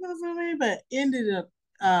like, are you gonna sue me? But ended up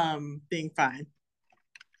being fine.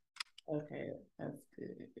 Okay, that's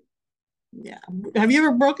good. Yeah. Have you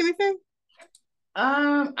ever broke anything?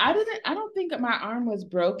 I don't think my arm was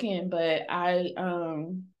broken, but I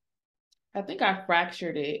think I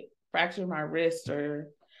fractured it, fractured my wrist, or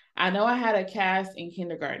I know I had a cast in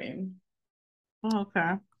kindergarten. Oh,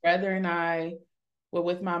 okay. Brother and I were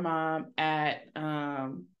with my mom at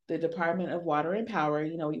the Department of Water and Power.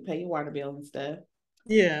 You know, you pay your water bill and stuff.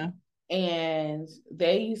 Yeah. And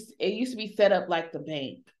it used to be set up like the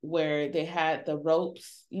bank where they had the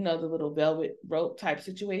ropes, you know, the little velvet rope type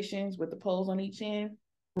situations with the poles on each end.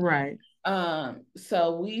 Right.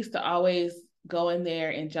 So we used to always go in there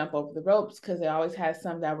and jump over the ropes because they always had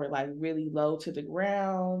some that were like really low to the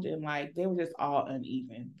ground and like they were just all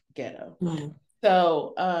uneven ghetto. Mm.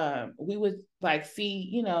 So we would like see,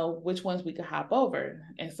 you know, which ones we could hop over.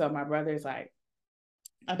 And so my brother's like,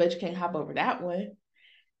 I bet you can't hop over that one.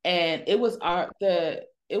 And it was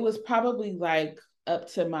probably like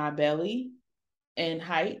up to my belly in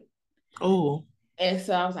height. Oh. And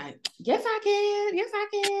so I was like, yes, I can. Yes, I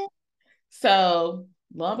can. So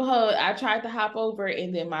lo and behold, I tried to hop over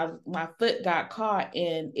and then my foot got caught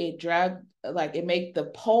and it dragged like it made the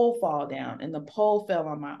pole fall down and the pole fell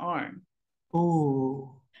on my arm.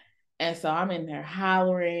 Oh. And so I'm in there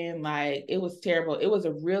hollering, like it was terrible. It was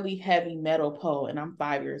a really heavy metal pole, and I'm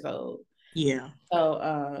 5 years old. Yeah.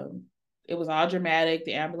 So it was all dramatic.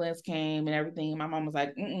 The ambulance came and everything. My mom was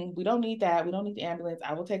like, we don't need that. We don't need the ambulance.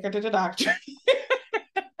 I will take her to the doctor.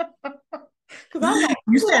 Because I'm like,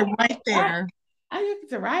 You said right there. I get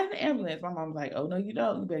to ride in the ambulance. My mom was like, oh, no, you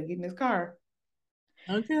don't. You better get in this car.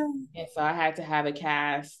 Okay. And so I had to have a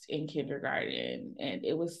cast in kindergarten. And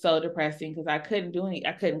it was so depressing because I couldn't do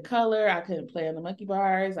I couldn't color. I couldn't play on the monkey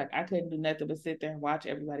bars. Like I couldn't do nothing but sit there and watch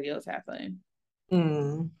everybody else have fun.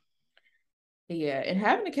 Mm. Yeah. And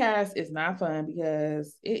having a cast is not fun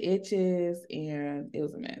because it itches and it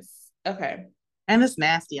was a mess. Okay. And it's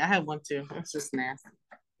nasty. I have one too. It's just nasty.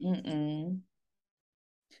 Mm-mm.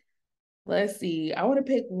 Let's see. I want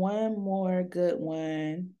to pick one more good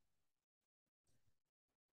one.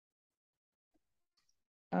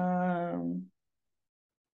 Um,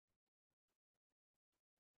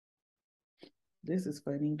 this is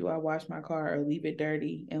funny. Do I wash my car or leave it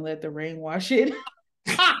dirty and let the rain wash it?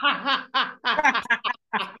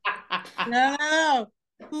 No, no, no.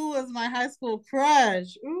 Who was my high school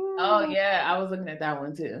crush? Oh Ooh. yeah, I was looking at that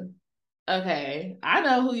one too. Okay, I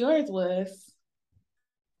know who yours was.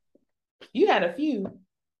 You had a few.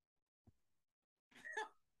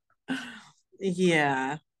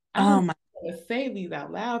 Yeah. I Oh don't my. want to say these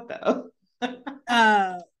out loud though.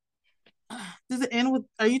 Uh, does it end with?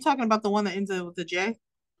 Are you talking about the one that ends with the J?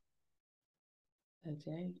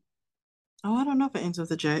 Okay. Oh, I don't know if it ends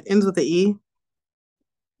with a J. It ends with the E.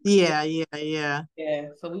 Yeah, Yeah, yeah, yeah. yeah.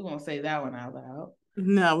 So we won't say that one out loud.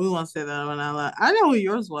 No, we won't say that one out loud. I know who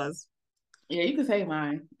yours was. Yeah, you can say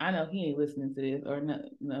mine. I know he ain't listening to this, or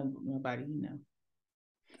nobody he know.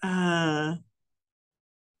 Uh,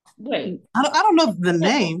 Wait, I don't know the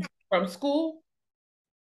name. from school?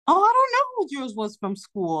 Oh, I don't know who yours was from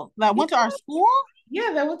school. That Yeah, went to our school?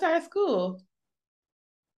 yeah, that went to our school.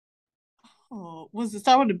 Oh, was it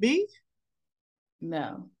start with a B?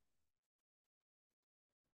 No.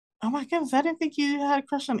 Oh my goodness, I didn't think you had a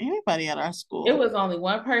crush on anybody at our It school. was only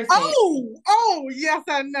one person. Oh, yes,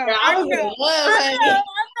 I know. Girl, I I was know. in love, I know.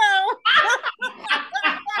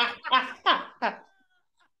 honey.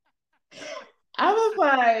 I was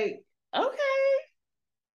like, okay.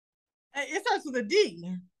 I know. It starts with a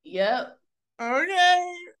D. Yep.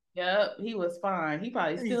 Okay. Yep. He was fine. He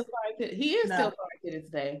probably still fine. He is still No. fine to this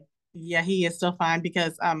day. Yeah, he is still fine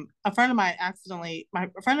because a friend of mine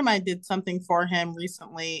a friend of mine did something for him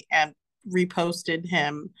recently and reposted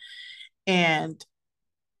him, and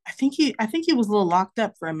I think he was a little locked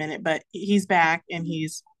up for a minute, but he's back and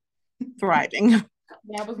he's thriving.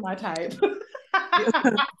 That was my type.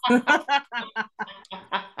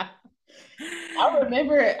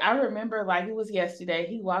 I remember like it was yesterday.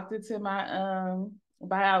 He walked into my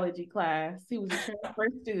biology class. He was a transfer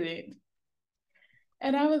student.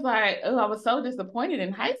 And I was like, oh, I was so disappointed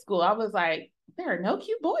in high school. I was like, there are no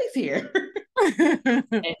cute boys here.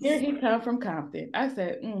 And here he come from Compton. I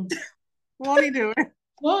said, Won't he do it?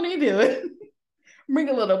 won't he do it? Bring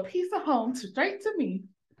a little piece of home straight to me.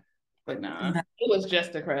 But nah, No. it was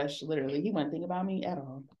just a crush. Literally, he wasn't thinking about me at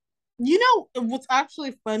all. You know what's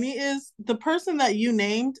actually funny is the person that you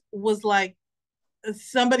named was like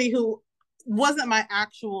somebody who wasn't my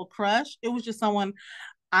actual crush. It was just someone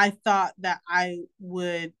I thought that I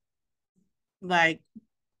would like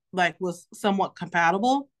was somewhat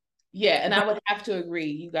compatible. Yeah, and I But would have to agree.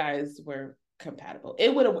 You guys were compatible.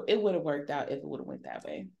 It would have worked out if it would have went that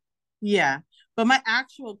way. yeah, but my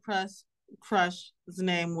actual crush's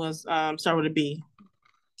name was start with a B.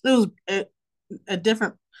 It was a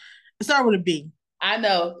different it started with a B. I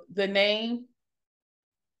know the name.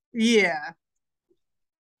 Yeah.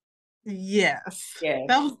 Yes. Yes.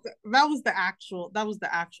 That was the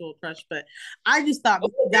actual crush, but I just thought Ooh,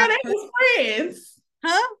 girl, that they was friends.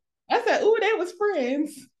 huh? I said, ooh, they was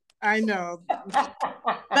friends. I know.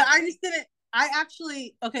 But I just didn't. I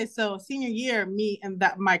actually okay. So senior year, me and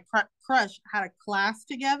that my crush had a class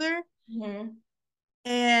together, Mhm.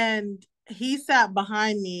 and he sat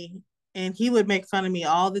behind me, and he would make fun of me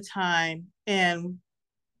all the time. And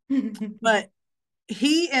but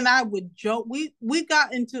he and I would joke. We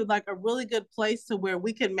got into like a really good place to where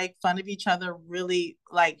we could make fun of each other. Really,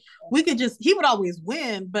 like we could just. He would always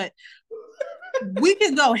win, but we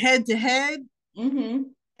could go head to head, Mhm.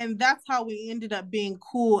 and that's how we ended up being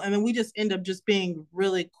cool. And then we just end up just being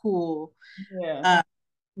really cool. Yeah. Uh,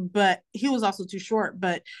 but he was also too short.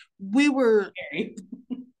 But we were,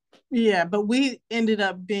 yeah. But we ended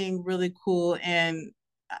up being really cool, and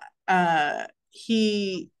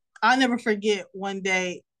he. I'll never forget one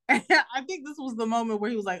day. I think this was the moment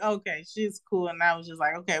where he was like, "Okay, she's cool," and I was just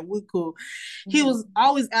like, "Okay, we cool." He Mhm. was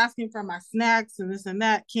always asking for my snacks and this and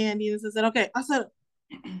that, candy. And I said, "Okay."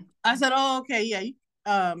 I said, "Oh, okay,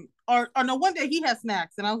 yeah." Or no, one day he had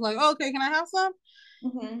snacks, and I was like, oh, "Okay, can I have some?"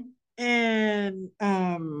 Mhm. And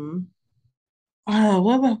oh,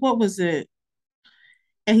 what was it?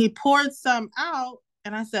 And he poured some out,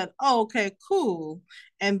 and I said, "Oh, okay, cool."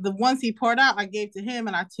 And the ones he poured out, I gave to him,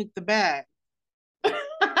 and I took the bag.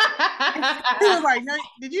 He was like, "No,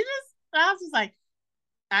 did you just?" I was just like,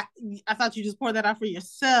 I, "I thought you just poured that out for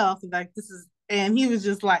yourself." And like this is, and he was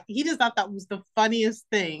just like, he just thought that was the funniest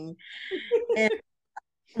thing, and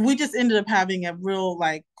we just ended up having a real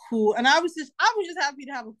like cool. And I was just happy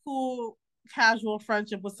to have a cool casual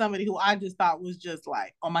friendship with somebody who I just thought was just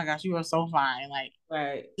like, oh my gosh, you are so fine, like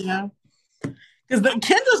Right. you know. Because the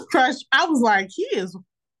Kendra's crush, I was like, he is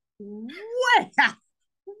way,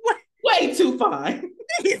 way, Way too fine.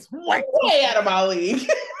 he's way too Way fine. out of my league. He's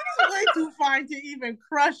way too fine to even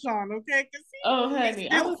crush on, okay? Because Oh, he's honey.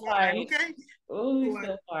 I still was fine, like, okay? oh, he's Like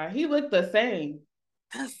still fine. He looked the same.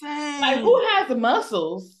 the Like, who same. has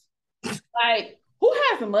muscles? Like, who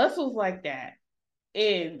has muscles like that?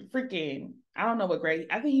 In freaking, I don't know what grade.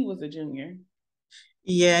 I think he was a junior.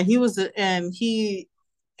 Yeah, he was, and he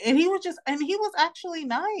was just, and he was actually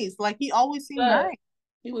nice. Like he always seemed But nice.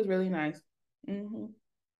 he was really nice. Hmm.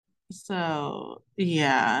 So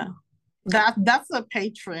yeah, that's a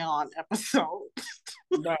Patreon episode.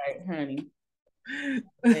 Right, honey.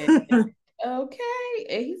 And, okay.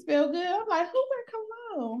 And he smelled good. I'm like, who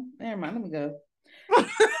wear cologne? Never mind. Let me go.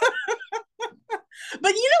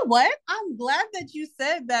 But you know what? I'm glad that you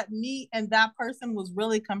said that me and that person was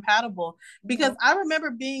really compatible because Mhm. I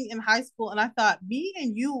remember being in high school and I thought me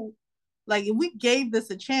and you, like if we gave this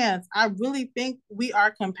a chance, I really think we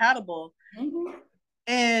are compatible. Mhm.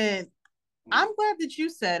 And I'm glad that you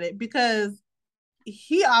said it because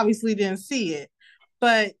he obviously didn't see it.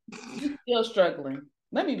 But He's still struggling.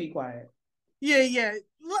 Let me be quiet. Yeah.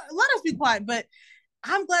 Let us be quiet. But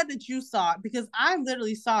I'm glad that you saw it because I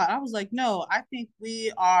literally saw it. I was like, no, I think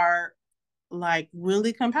we are like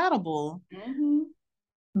really compatible. Mm-hmm.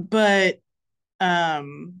 But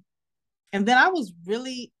um, and then I was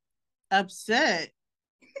really upset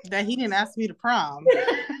that he didn't ask me to prom.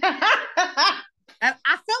 And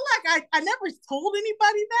I felt like I never told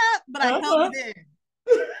anybody that, but I held Uh-huh. it in.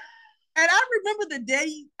 And I remember the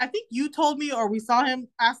day I think you told me, or we saw him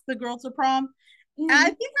ask the girl to prom. And I Mm-hmm.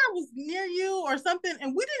 think I was near you or something,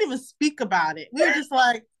 and we didn't even speak about it. We were just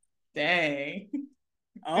like, Dang.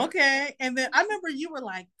 okay. And then I remember you were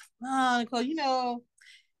like, oh, Nicole,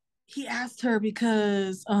 he asked her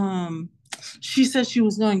because she said she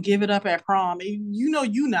was going to give it up at prom. And you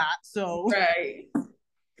not. So Right.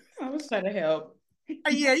 I was trying to help.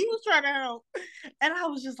 yeah, you was trying to help. And I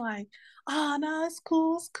was just like, oh no, it's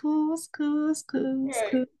cool, it's cool, it's cool, it's cool, it's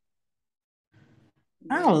Right. cool.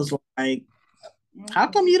 I Yeah. was like, how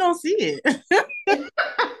Mm-hmm. come you don't see it? And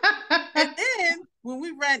then when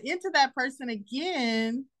we ran into that person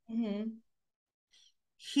again, Mm-hmm.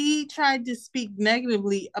 he tried to speak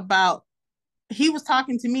negatively about he was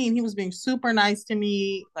talking to me and he was being super nice to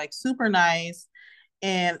me, like super nice.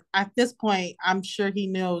 And at this point, I'm sure he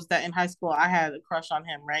knows that in high school I had a crush on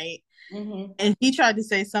him, right? Mm-hmm. And he tried to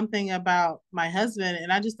say something about my husband,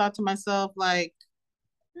 and I just thought to myself, like,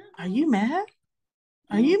 are you mad?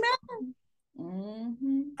 Are Mm-hmm. you mad?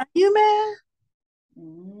 Mm-hmm. Are you mad?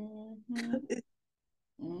 Mm-hmm.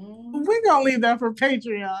 Mm-hmm. We're gonna leave that for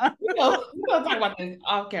Patreon. We're gonna talk about this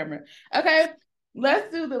off camera. Okay,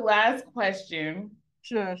 let's do the last question.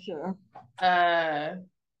 Sure. Uh,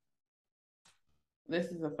 this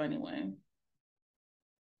is a funny one.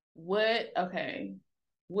 Would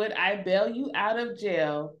I bail you out of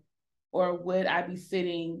jail or would I be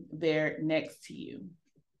sitting there next to you?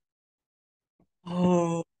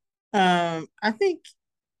 Oh, I think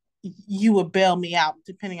you would bail me out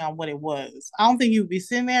depending on what it was. I don't think you would be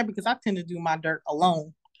sitting there because I tend to do my dirt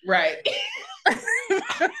alone. Right.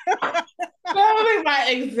 That was my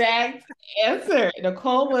exact answer.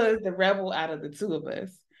 Nicole was the rebel out of the two of us.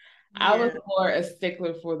 I was Yeah, more a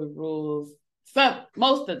stickler for the rules. Some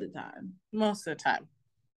most of the time. most of the time.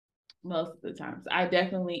 Most of the times. I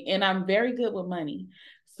definitely and I'm very good with money.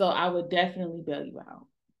 So I would definitely bail you out.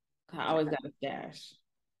 I always got a stash.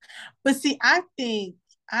 But see, I think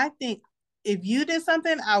if you did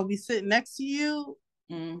something, I would be sitting next to you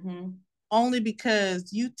Mm-hmm. only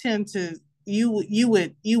because you tend to you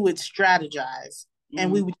would strategize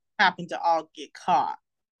and we Mm, would happen to all get caught.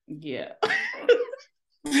 yeah.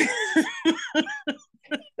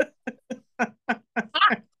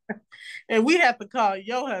 And we have to call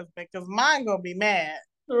your husband because mine gonna be mad.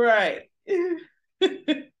 Right. Dang.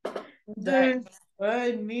 That's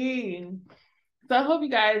funny. So I hope you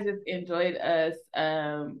guys just enjoyed us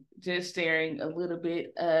just sharing a little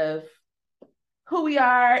bit of who we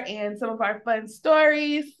are and some of our fun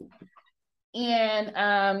stories.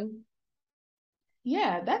 And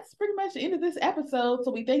yeah, that's pretty much the end of this episode.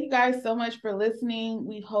 So we thank you guys so much for listening.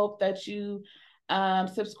 We hope that you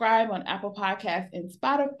subscribe on Apple Podcasts and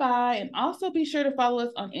Spotify. And also be sure to follow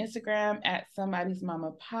us on Instagram at Somebody's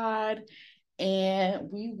Mama Pod.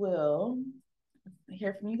 And we will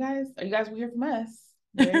hear from you guys. Or you guys will hear from us.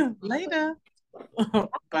 Later. Bye.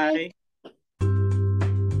 Bye.